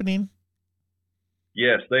still happening?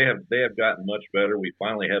 Yes, they have gotten much better. We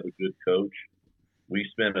finally have a good coach. We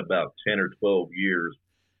spent about 10 or 12 years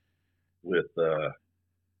with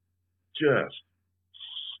just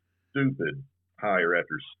stupid hire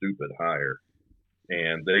after stupid hire.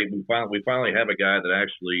 and we finally have a guy that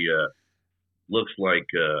actually looks like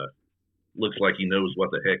he knows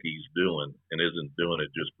what the heck he's doing and isn't doing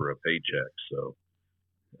it just for a paycheck. So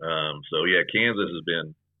yeah, Kansas has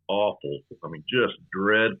been awful. I mean, just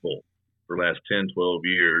dreadful for the last 10, 12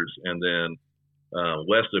 years. And then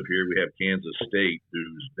west of here we have Kansas State,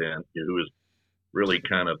 who is really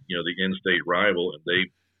kind of the in-state rival,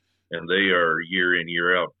 and they are year in,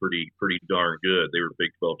 year out pretty darn good. They were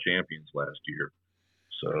Big 12 champions last year.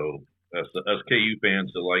 So us KU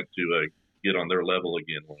fans that like to get on their level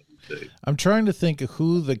again one of these days. I'm trying to think of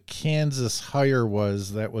who the Kansas hire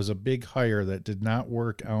was that was a big hire that did not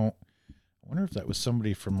work out. I wonder if that was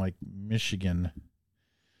somebody from like Michigan.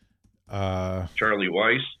 Charlie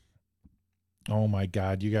Weiss. Oh my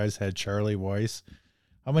God, you guys had Charlie Weiss.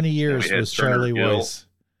 How many years was Turner Charlie Gill. Weiss?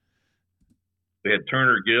 We had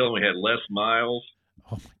Turner Gill. We had Les Miles.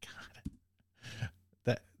 Oh my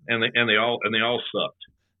God. And they all sucked.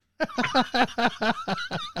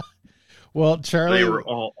 Well, they were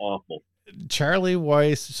all awful. Charlie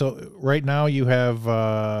Weiss. So right now you have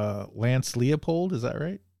Lance Leopold. Is that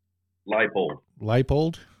right? Leipold.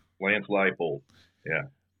 Lance Leipold.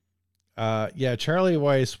 Yeah. Yeah. Charlie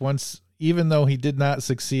Weiss, once, even though he did not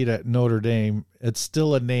succeed at Notre Dame, it's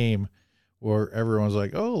still a name where everyone's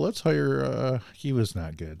like, oh, let's hire. He was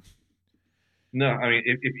not good. No, I mean,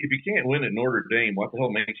 if you can't win at Notre Dame, what the hell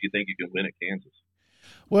makes you think you can win at Kansas?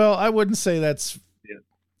 Well, I wouldn't say that's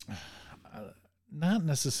not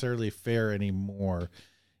necessarily fair anymore.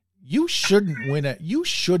 You shouldn't win at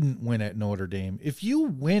Notre Dame. If you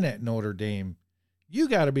win at Notre Dame, you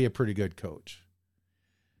got to be a pretty good coach.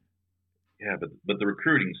 Yeah, but the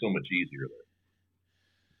recruiting's so much easier there.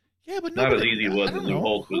 Yeah, but not as easy as it was when Lou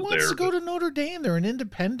Holtz was there. Who wants to go to Notre Dame? They're an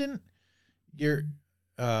independent. I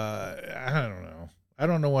don't know. I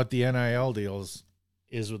don't know what the NIL deal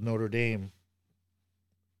is with Notre Dame.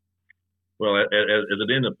 Well, as an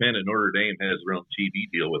independent, Notre Dame has their own TV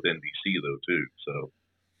deal with NBC, though, too. So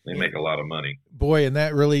they make a lot of money. Boy, and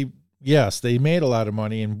that really, yes, they made a lot of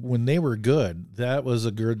money. And when they were good, that was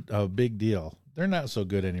a big deal. They're not so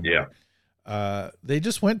good anymore. Yeah. They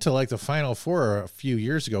just went to like the Final Four a few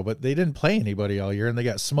years ago, but they didn't play anybody all year, and they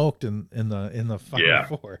got smoked in the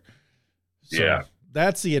Final Four. So yeah.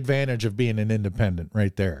 That's the advantage of being an independent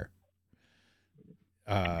right there.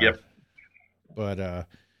 Yep. But,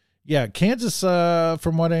 yeah, Kansas,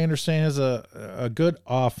 from what I understand, is a good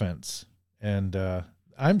offense, and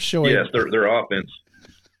I'm showing. Yes, their offense,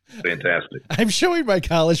 fantastic. I'm showing my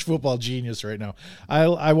college football genius right now.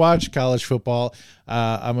 I watch college football.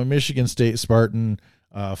 I'm a Michigan State Spartan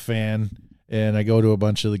fan, and I go to a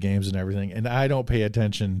bunch of the games and everything, and I don't pay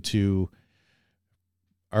attention to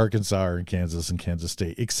Arkansas or Kansas and Kansas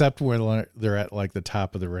State, except when they're at like the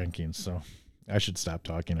top of the rankings. So I should stop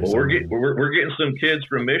talking. Well, we're getting some kids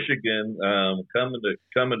from Michigan coming to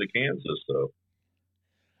Kansas. So,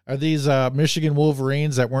 are these Michigan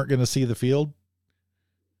Wolverines that weren't going to see the field?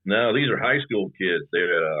 No, these are high school kids.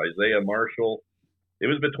 They're Isaiah Marshall. It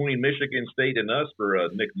was between Michigan State and us for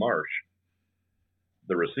Nick Marsh,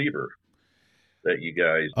 the receiver that you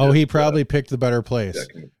guys. Oh, he probably picked the better place.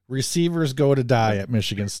 Receivers go to die at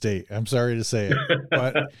Michigan State. I'm sorry to say it,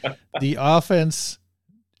 but the offense.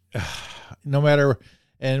 No matter,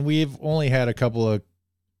 and we've only had a couple of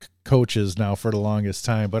coaches now for the longest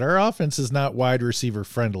time, but our offense is not wide receiver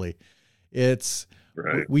friendly. It's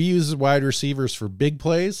right. We use wide receivers for big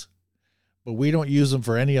plays, but we don't use them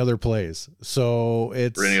for any other plays. So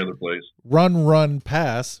it's for any other plays. Run,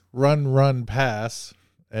 pass, run, pass.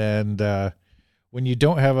 And when you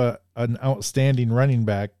don't have an outstanding running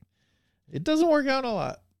back, it doesn't work out a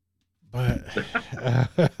lot. But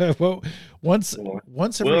well, once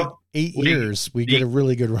every 8 years, we get a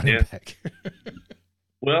really good running back.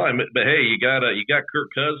 Well, but hey, you got Kirk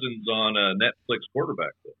Cousins on Netflix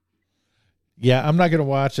quarterback. Though. Yeah, I'm not going to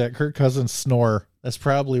watch that. Kirk Cousins snore. That's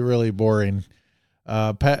probably really boring.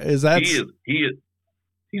 Pat, he's more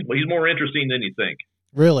interesting than you think.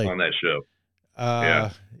 Really on that show.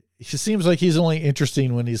 He seems like he's only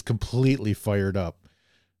interesting when he's completely fired up.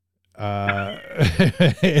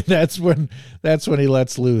 That's when he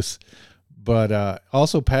lets loose. But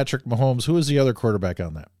also Patrick Mahomes. Who is the other quarterback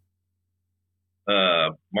on that?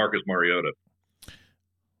 Marcus Mariota.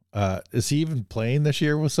 Is he even playing this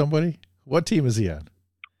year with somebody? What team is he on?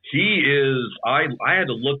 He is. I had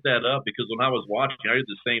to look that up because when I was watching, I did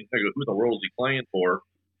the same thing. Who the world is he playing for?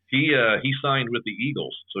 He signed with the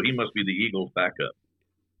Eagles, so he must be the Eagles' backup.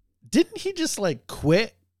 Didn't he just like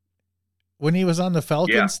quit when he was on the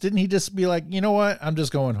Falcons? Yeah. Didn't he just be like, you know what? I'm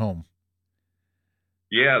just going home.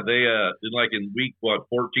 Yeah, they like in week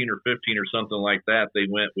 14 or 15 or something like that. They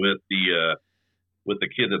went with the with the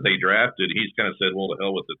kid that they drafted, he's kind of said, well, the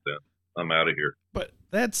hell with it then. I'm out of here. But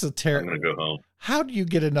that's a I'm terrible. going to go home. How do you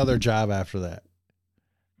get another job after that?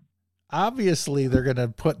 Obviously, they're going to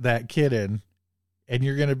put that kid in, and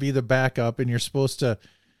you're going to be the backup, and you're supposed to.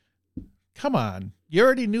 Come on. You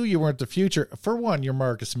already knew you weren't the future. For one, you're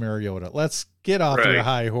Marcus Mariota. Let's get off your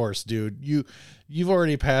high horse, dude. You've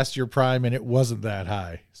already passed your prime, and it wasn't that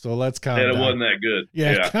high. So let's calm down. It wasn't that good.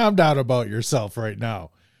 Yeah, calm down about yourself right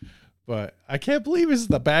now. But I can't believe he's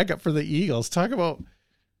the backup for the Eagles. Talk about,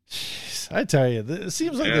 I tell you, it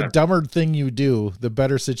seems like the dumber thing you do, the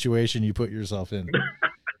better situation you put yourself in.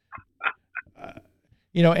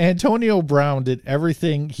 Antonio Brown did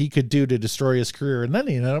everything he could do to destroy his career, and then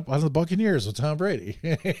he ended up on the Buccaneers with Tom Brady,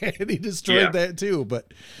 and he destroyed that too.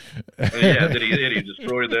 But then he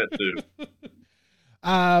destroyed that too.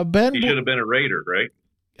 Ben, he should have been a Raider, right?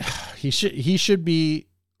 He should be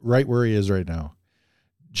right where he is right now,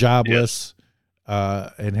 jobless,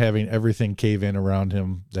 and having everything cave in around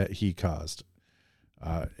him that he caused.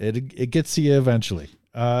 It gets to you eventually.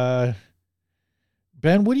 Ben,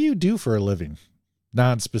 what do you do for a living?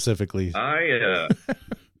 Non-specifically. I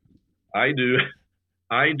do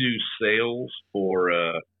sales for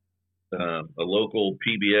a local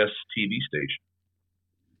PBS TV station.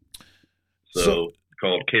 So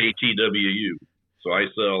called KTWU. So I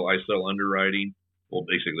sell underwriting. Well,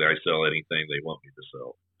 basically I sell anything they want me to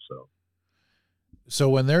sell. So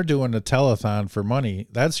when they're doing a telethon for money,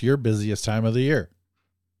 that's your busiest time of the year.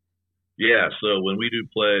 Yeah. So when we do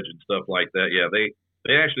pledge and stuff like that,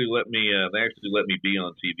 they actually let me be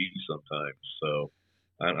on TV sometimes. So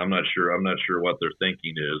I'm not sure what their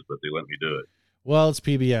thinking is, but they let me do it. Well, it's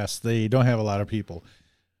PBS. They don't have a lot of people,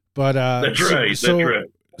 but that's right. That's right.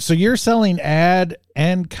 So you're selling ad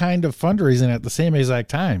and kind of fundraising at the same exact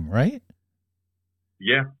time, right?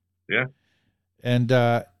 Yeah. And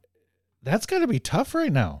that's got to be tough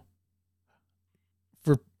right now.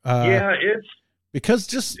 It's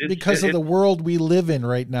because of the world we live in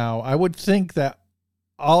right now. I would think that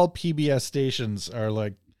all PBS stations are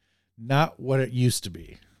like not what it used to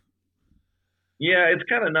be. Yeah, it's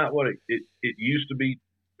kind of not what it used to be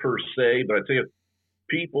per se, but I tell you,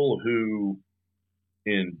 people who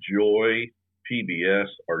enjoy PBS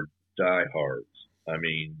are diehards. I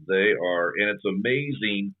mean, they are, and it's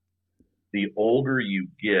amazing. The older you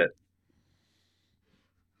get,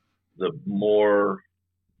 the more,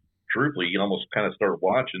 truthfully, you almost kind of start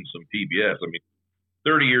watching some PBS. I mean,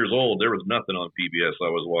 30 years old, there was nothing on PBS I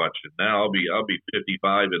was watching. Now I'll be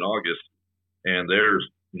 55 in August, and there's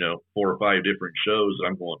 4 or 5 different shows.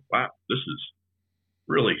 I'm going, wow, this is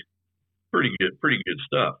really pretty good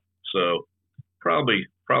stuff. So probably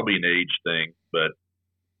an age thing, but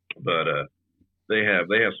they have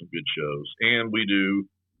some good shows, and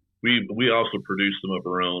we also produce some of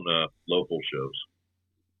our own local shows.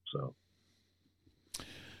 So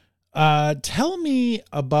tell me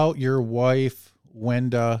about your wife,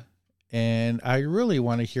 Wenda, and I really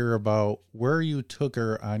want to hear about where you took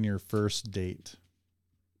her on your first date.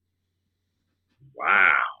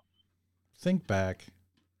 Wow. Think back.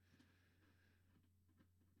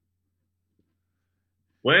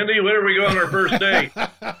 Wendy, where did we go on our first date?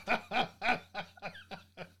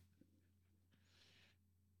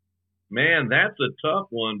 Man, that's a tough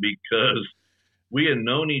one because we had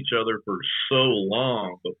known each other for so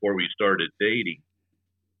long before we started dating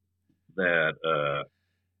that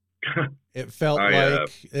it felt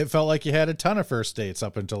like you had a ton of first dates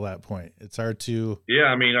up until that point. It's hard to. Yeah,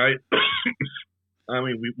 I mean,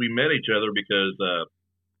 we met each other because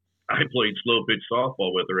I played slow pitch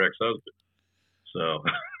softball with her ex-husband. So,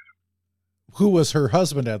 who was her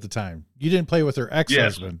husband at the time? You didn't play with her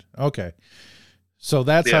ex-husband. Yes. Okay. So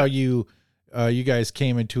that's how you guys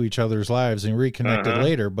came into each other's lives and reconnected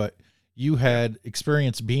later, but you had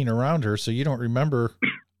experience being around her, so you don't remember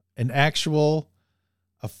an actual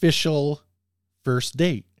official first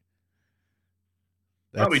date.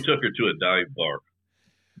 Probably took her to a dive bar.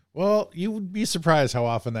 Well, you would be surprised how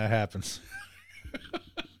often that happens.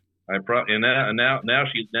 Now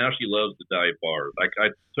she loves the dive bars. I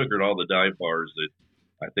took her to all the dive bars that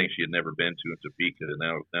I think she had never been to in Topeka, and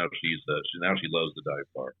now she loves the dive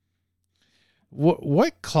bar.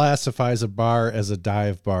 What classifies a bar as a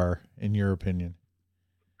dive bar in your opinion?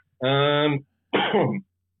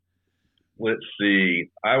 Let's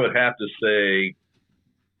see. I would have to say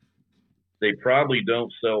they probably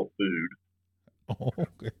don't sell food. Oh,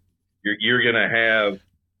 okay. You're gonna have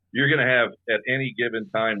at any given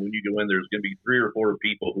time when you go in, there's gonna be 3 or 4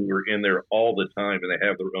 people who are in there all the time, and they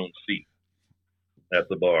have their own seat at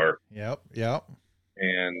the bar. Yep.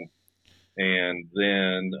 And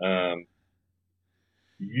then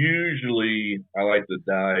usually I like the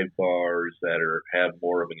dive bars that have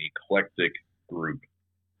more of an eclectic group.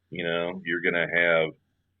 You're going to have,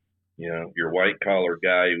 your white collar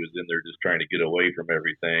guy who's in there just trying to get away from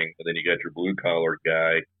everything. And then you got your blue collar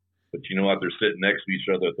guy. But you know what? They're sitting next to each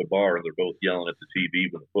other at the bar and they're both yelling at the TV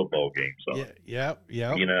when the football game's on. Yeah.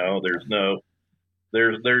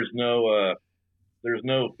 There's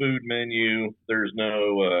no food menu. There's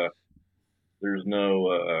no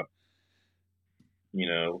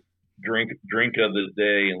drink of the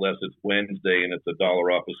day unless it's Wednesday and it's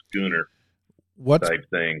 $1 off a schooner type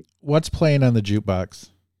thing. What's playing on the jukebox?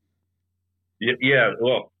 Yeah.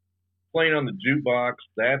 Well, playing on the jukebox,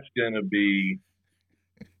 that's going to be,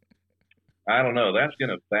 I don't know, that's going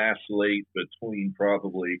to vacillate between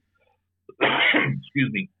probably,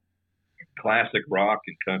 excuse me, classic rock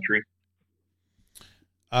and country.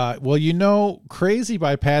 Well, Crazy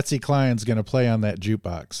by Patsy Cline's going to play on that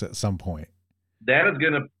jukebox at some point. That is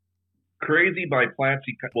going to, Crazy by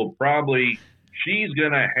Patsy, well, probably, she's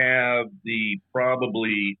going to have the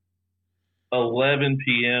probably 11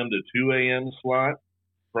 p.m. to 2 a.m. slot.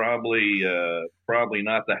 Probably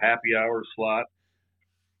not the happy hour slot.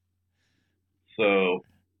 So,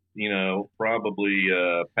 probably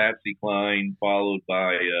Patsy Cline followed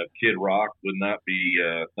by Kid Rock would not be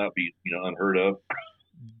unheard of.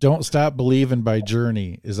 Don't Stop Believin' by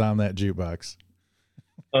Journey is on that jukebox.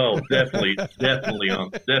 Oh, definitely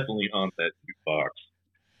on that jukebox.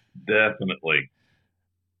 Definitely.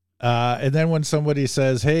 And then when somebody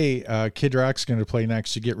says, "Hey, Kid Rock's going to play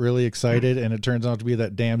next," you get really excited, and it turns out to be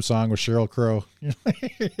that damn song with Sheryl Crow.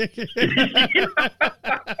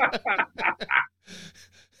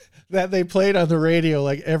 That they played on the radio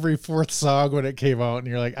like every fourth song when it came out, and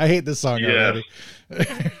you're like, "I hate this song already."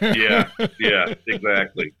 yeah,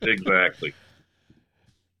 exactly.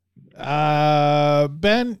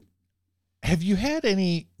 Ben, have you had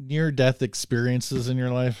any near-death experiences in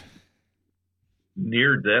your life?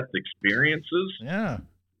 Near-death experiences? Yeah.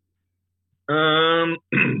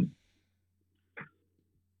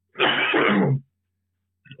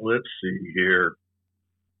 Let's see here.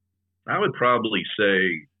 I would probably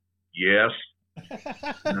say yes.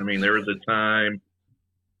 I mean, there was a time,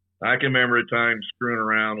 I can remember a time screwing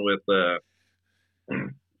around with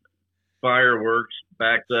fireworks,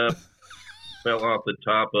 backed up, fell off the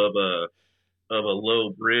top of a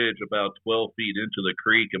low bridge about 12 feet into the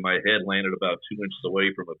creek, and my head landed about 2 inches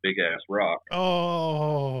away from a big ass rock.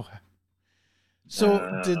 Oh.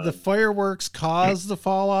 So did the fireworks cause the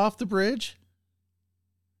fall off the bridge?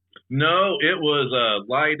 No, it was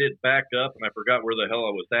light it back up, and I forgot where the hell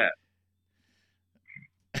I was at.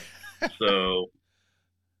 So,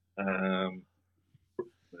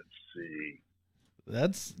 let's see.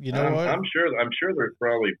 That's, you know what? I'm sure there's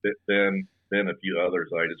probably been a few others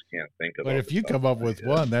I just can't think of. But if you come up with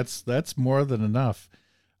one, that's more than enough.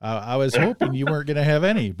 I was hoping you weren't going to have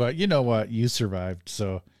any, but you know what? You survived.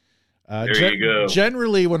 So there you go.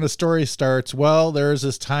 Generally, when a story starts, well, there's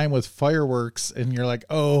this time with fireworks, and you're like,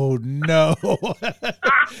 oh no,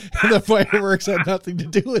 the fireworks had nothing to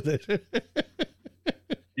do with it.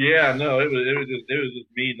 Yeah, no, it was just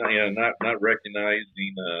me, not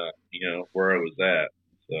recognizing, where I was at.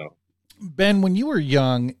 So, Ben, when you were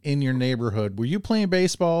young in your neighborhood, were you playing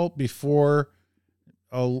baseball before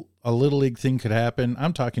a little league thing could happen?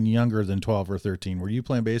 I'm talking younger than 12 or 13. Were you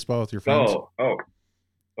playing baseball with your friends? Oh,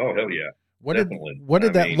 hell yeah. What did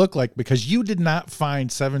that look like? Because you did not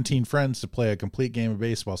find 17 friends to play a complete game of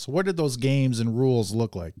baseball. So what did those games and rules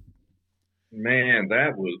look like? Man,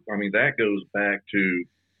 that goes back to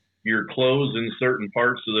you're closed in certain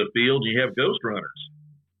parts of the field. You have ghost runners.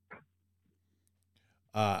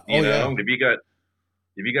 If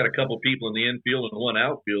you got a couple people in the infield and one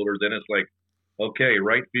outfielder, then it's like, okay,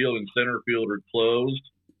 right field and center field are closed,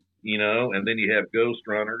 and then you have ghost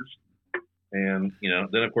runners. And,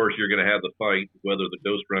 then of course you're going to have the fight whether the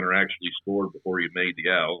ghost runner actually scored before you made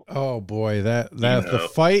the out. Oh boy, the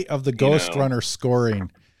fight of the ghost runner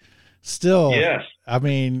scoring. Still, yes. I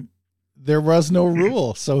mean, there was no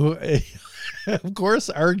rule. So of course,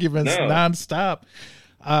 arguments nonstop.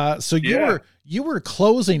 So you were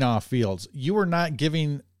closing off fields. You were not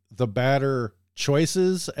giving the batter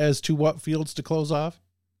choices as to what fields to close off.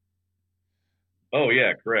 Oh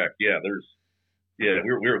yeah, correct. Yeah,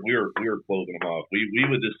 we were closing them off. We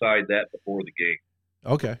would decide that before the game.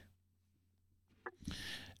 Okay.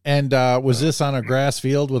 And was this on a grass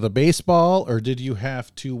field with a baseball, or did you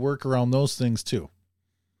have to work around those things too?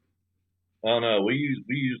 Oh no, we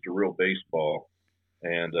used a real baseball,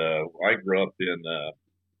 and I grew up in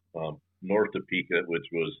North Topeka, which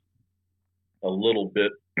was a little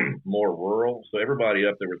bit more rural. So everybody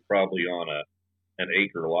up there was probably on an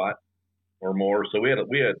acre lot, or more. So we had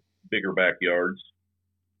bigger backyards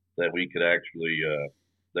that we could actually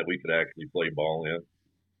play ball in.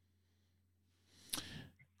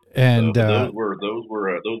 And so those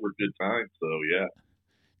were good times. So yeah.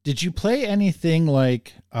 Did you play anything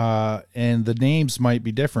like, and the names might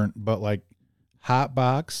be different, but like Hot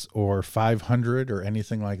Box or 500 or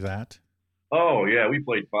anything like that? Oh yeah, we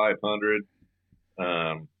played 500.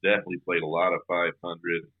 Definitely played a lot of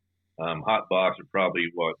 500. Hot Box are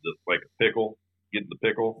probably like a pickle, getting the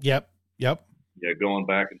pickle. Yep. Yeah, going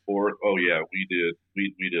back and forth. Oh yeah, we did.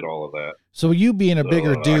 We did all of that. So you being a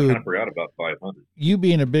bigger dude, I kind of forgot about 500. You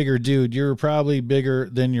being a bigger dude, you were probably bigger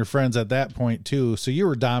than your friends at that point too. So you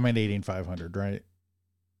were dominating 500, right?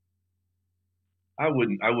 I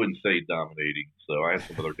wouldn't say dominating. So I had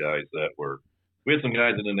some other guys we had some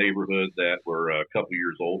guys in the neighborhood that were a couple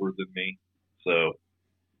years older than me. So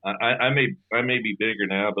I may be bigger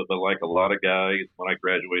now, but like a lot of guys, when I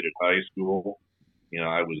graduated high school,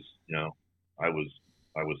 I was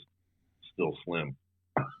still slim.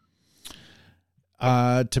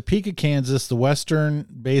 Topeka, Kansas, the Western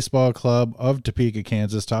Baseball Club of Topeka,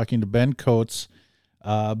 Kansas, talking to Ben Coates.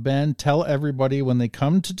 Ben, tell everybody when they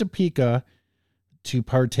come to Topeka to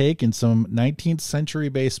partake in some 19th century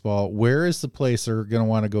baseball, where is the place they're going to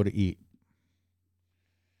want to go to eat?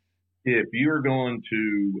 If you're going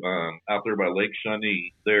to out there by Lake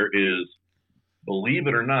Shawnee, there is, believe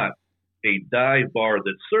it or not, a dive bar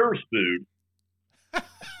that serves food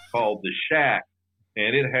called The Shack,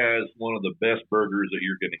 and it has one of the best burgers that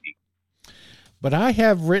you're going to eat. But I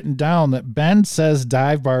have written down that Ben says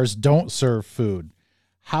dive bars don't serve food.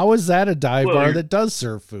 How is that a dive bar that does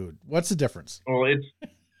serve food? What's the difference? Well, it's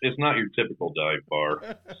not your typical dive bar,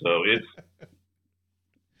 so it's.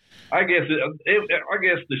 I guess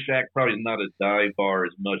the Shack probably is not a dive bar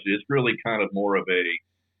as much. It's really kind of more of a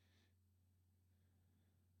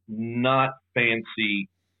not fancy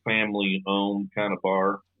family-owned kind of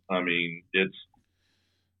bar. I mean,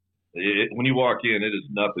 when you walk in, it is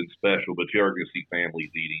nothing special, but you are going to see families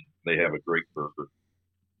eating. They have a great burger,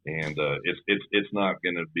 and it's not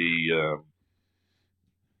going to be,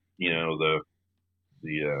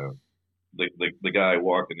 the guy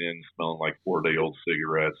walking in smelling like 4-day-old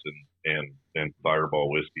cigarettes and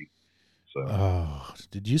Fireball whiskey. So. Oh,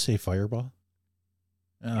 did you say Fireball?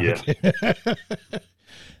 Oh, yes. Okay.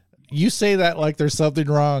 You say that like there's something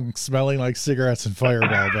wrong smelling like cigarettes and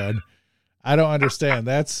Fireball, Ben. I don't understand.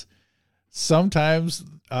 That's sometimes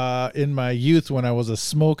in my youth when I was a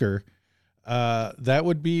smoker, that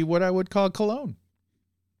would be what I would call cologne.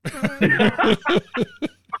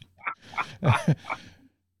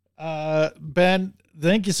 Ben,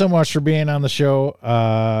 thank you so much for being on the show,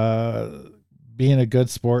 being a good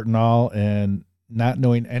sport and all, and not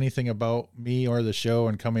knowing anything about me or the show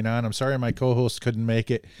and coming on. I'm sorry my co-host couldn't make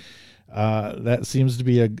it. That seems to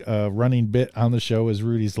be a running bit on the show, is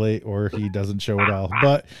Rudy's late or he doesn't show at all.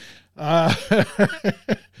 But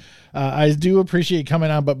I do appreciate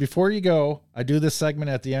coming on. But before you go, I do this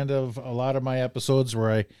segment at the end of a lot of my episodes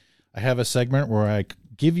where I have a segment where I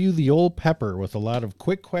give you the old pepper with a lot of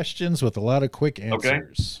quick questions with a lot of quick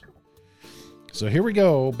answers. Okay. So here we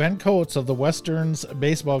go. Ben Coates of the Westerns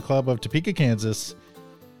Baseball Club of Topeka, Kansas.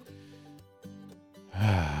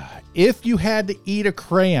 If you had to eat a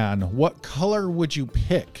crayon, what color would you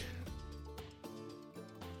pick?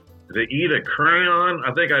 To eat a crayon,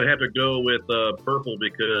 I think I'd have to go with purple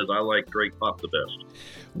because I like Great Pop the best.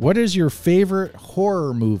 What is your favorite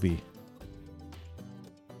horror movie?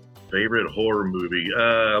 Favorite horror movie?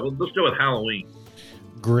 Let's go with Halloween.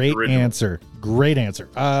 Great answer. Great answer.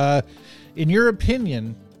 In your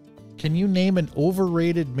opinion, can you name an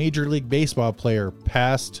overrated Major League Baseball player,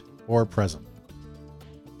 past or present?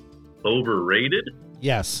 Overrated?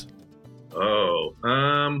 Yes. Oh,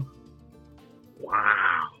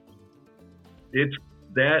 wow.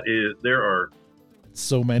 There are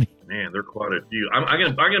so many. Man, there are quite a few. I'm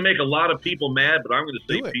gonna make a lot of people mad, but I'm gonna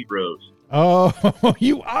say Pete Rose. Oh,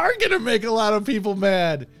 you are gonna make a lot of people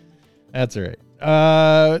mad. That's all right.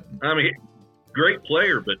 I mean, great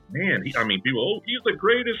player, but man, people, he's the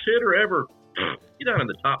greatest hitter ever. He's not in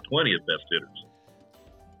the top 20 of best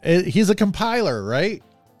hitters. He's a compiler, right?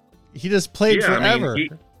 He just played forever.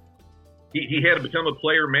 He had to become a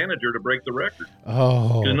player manager to break the record.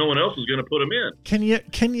 Oh, because no one else was going to put him in.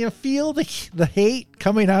 Can you feel the hate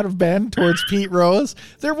coming out of Ben towards Pete Rose?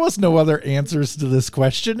 There was no other answers to this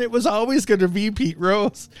question. It was always going to be Pete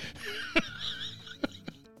Rose.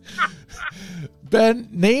 Ben,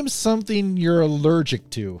 name something you're allergic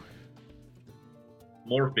to.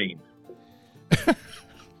 Morphine. That's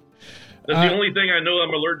the only thing I know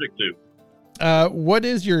I'm allergic to. What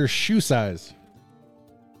is your shoe size?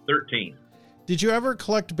 13. Did you ever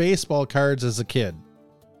collect baseball cards as a kid?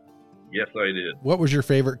 Yes, I did. What was your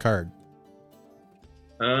favorite card?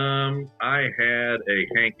 I had a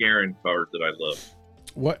Hank Aaron card that I loved.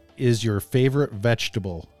 What is your favorite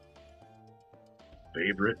vegetable?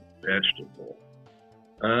 Favorite vegetable?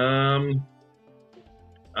 I'm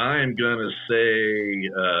gonna say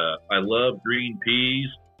I love green peas,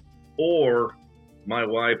 or my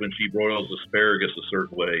wife, when she broils asparagus a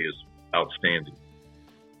certain way, is outstanding.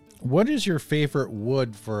 What is your favorite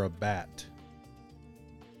wood for a bat?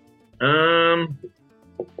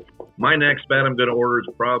 My next bat I'm going to order is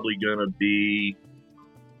probably going to be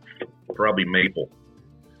maple.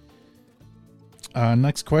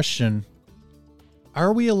 Next question.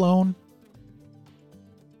 Are we alone?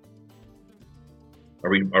 Are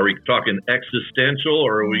we talking existential,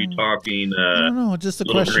 or are we talking I don't know, just a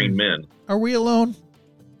little question. green men? Are we alone?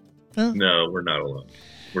 Huh? No, we're not alone.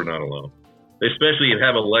 We're not alone. Especially if you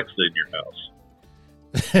have Alexa in your house.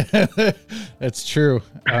 That's true.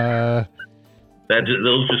 Those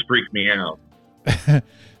just freak me out.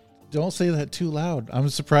 Don't say that too loud. I'm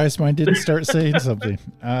surprised mine didn't start saying something.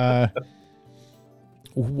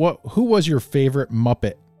 Who was your favorite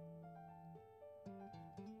Muppet?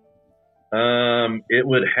 It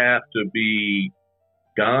would have to be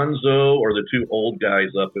Gonzo or the two old guys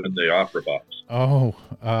up in the opera box. Oh,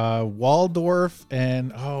 Waldorf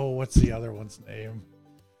and what's the other one's name?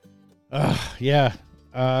 Yeah.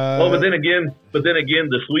 But then again,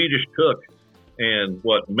 the Swedish cook and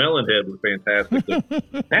Melonhead were fantastic.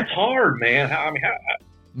 That's hard, man.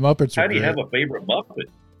 Muppets. How do you have a favorite Muppet?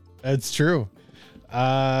 That's true.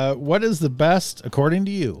 What is the best, according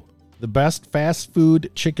to you, the best fast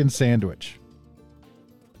food chicken sandwich?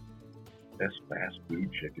 Best fast food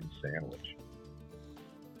chicken sandwich.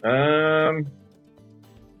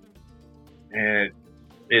 And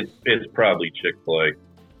it's probably Chick-fil-A.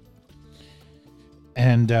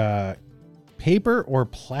 And paper or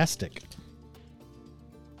plastic?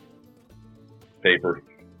 Paper.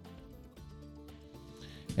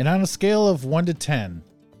 And on a scale of 1 to 10,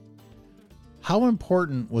 how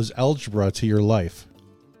important was algebra to your life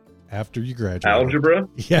after you graduated? Algebra?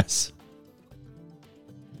 Yes.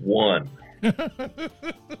 1.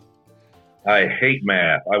 I hate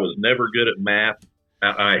math. I was never good at math.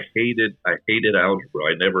 I hated algebra.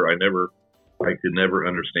 I could never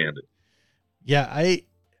understand it. Yeah,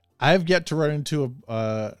 I've yet to run into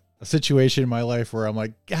a situation in my life where I'm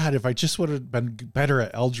like, God, if I just would have been better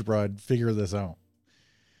at algebra, I'd figure this out.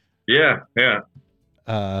 Yeah.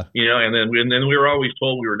 And then we were always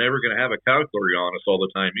told we were never going to have a calculator on us all the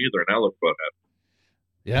time either. And I look fun at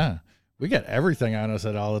it. Yeah, we got everything on us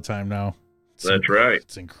at all the time now. That's right.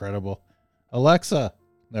 It's incredible. Alexa,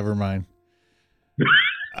 never mind.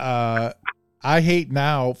 I hate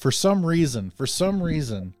now for some reason.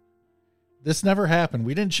 This never happened.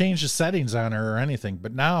 We didn't change the settings on her or anything,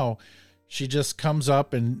 but now she just comes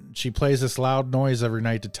up and she plays this loud noise every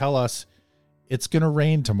night to tell us it's going to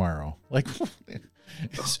rain tomorrow. Like,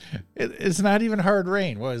 it's not even hard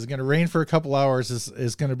rain. Well, it's going to rain for a couple hours.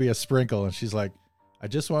 Is going to be a sprinkle. And she's like, I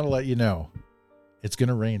just want to let you know it's going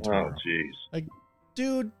to rain tomorrow. Oh, jeez. Like,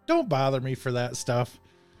 dude, don't bother me for that stuff.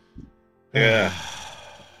 Yeah.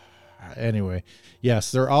 Anyway,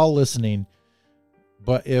 yes, they're all listening,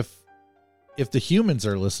 but if the humans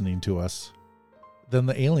are listening to us, then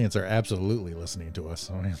the aliens are absolutely listening to us.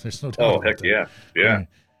 I mean, there's no doubt. Oh, heck yeah. Yeah.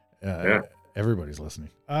 Yeah. Everybody's listening.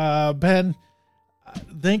 Ben,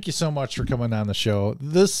 thank you so much for coming on the show.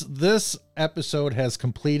 This episode has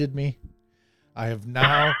completed me. I have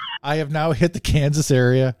now hit the Kansas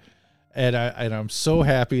area, and I'm so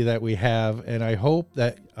happy that we have, and I hope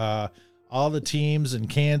that all the teams in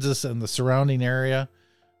Kansas and the surrounding area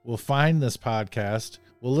will find this podcast,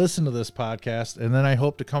 will listen to this podcast, and then I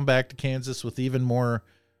hope to come back to Kansas with even more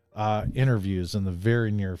interviews in the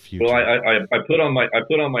very near future. Well, I put on my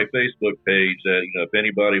Facebook page that if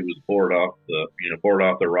anybody was bored off the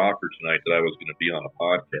rocker tonight, that I was going to be on a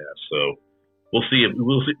podcast. So we'll see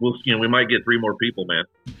we might get 3 more people, man.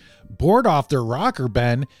 Bored off their rocker,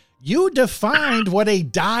 Ben. You defined what a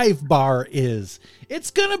dive bar is.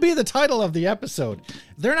 It's going to be the title of the episode.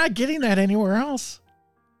 They're not getting that anywhere else.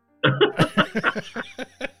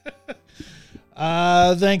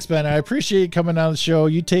 Thanks, Ben. I appreciate you coming on the show.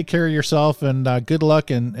 You take care of yourself, and good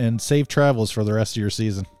luck and safe travels for the rest of your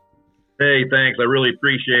season. Hey, thanks. I really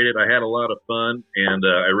appreciate it. I had a lot of fun, and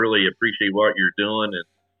I really appreciate what you're doing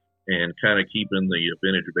and kind of keeping the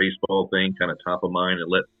vintage baseball thing kind of top of mind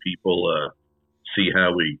and let people see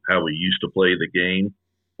how we used to play the game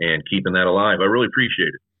and keeping that alive. I really appreciate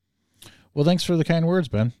it. Well, thanks for the kind words,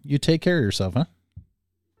 Ben. You take care of yourself, huh?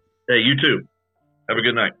 Hey, you too. Have a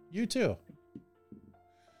good night. You too.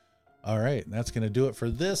 All right, that's going to do it for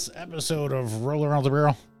this episode of Roll Around the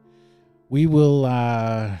Barrel. We will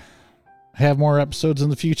have more episodes in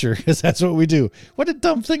the future because that's what we do. What a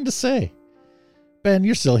dumb thing to say. Ben,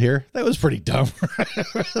 you're still here. That was pretty dumb.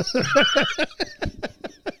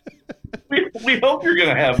 We hope you're going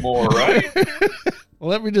to have more, right? Well,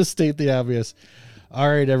 let me just state the obvious. All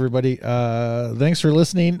right, everybody. Thanks for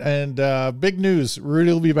listening. And big news,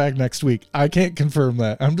 Rudy will be back next week. I can't confirm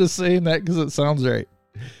that. I'm just saying that because it sounds right.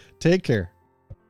 Take care.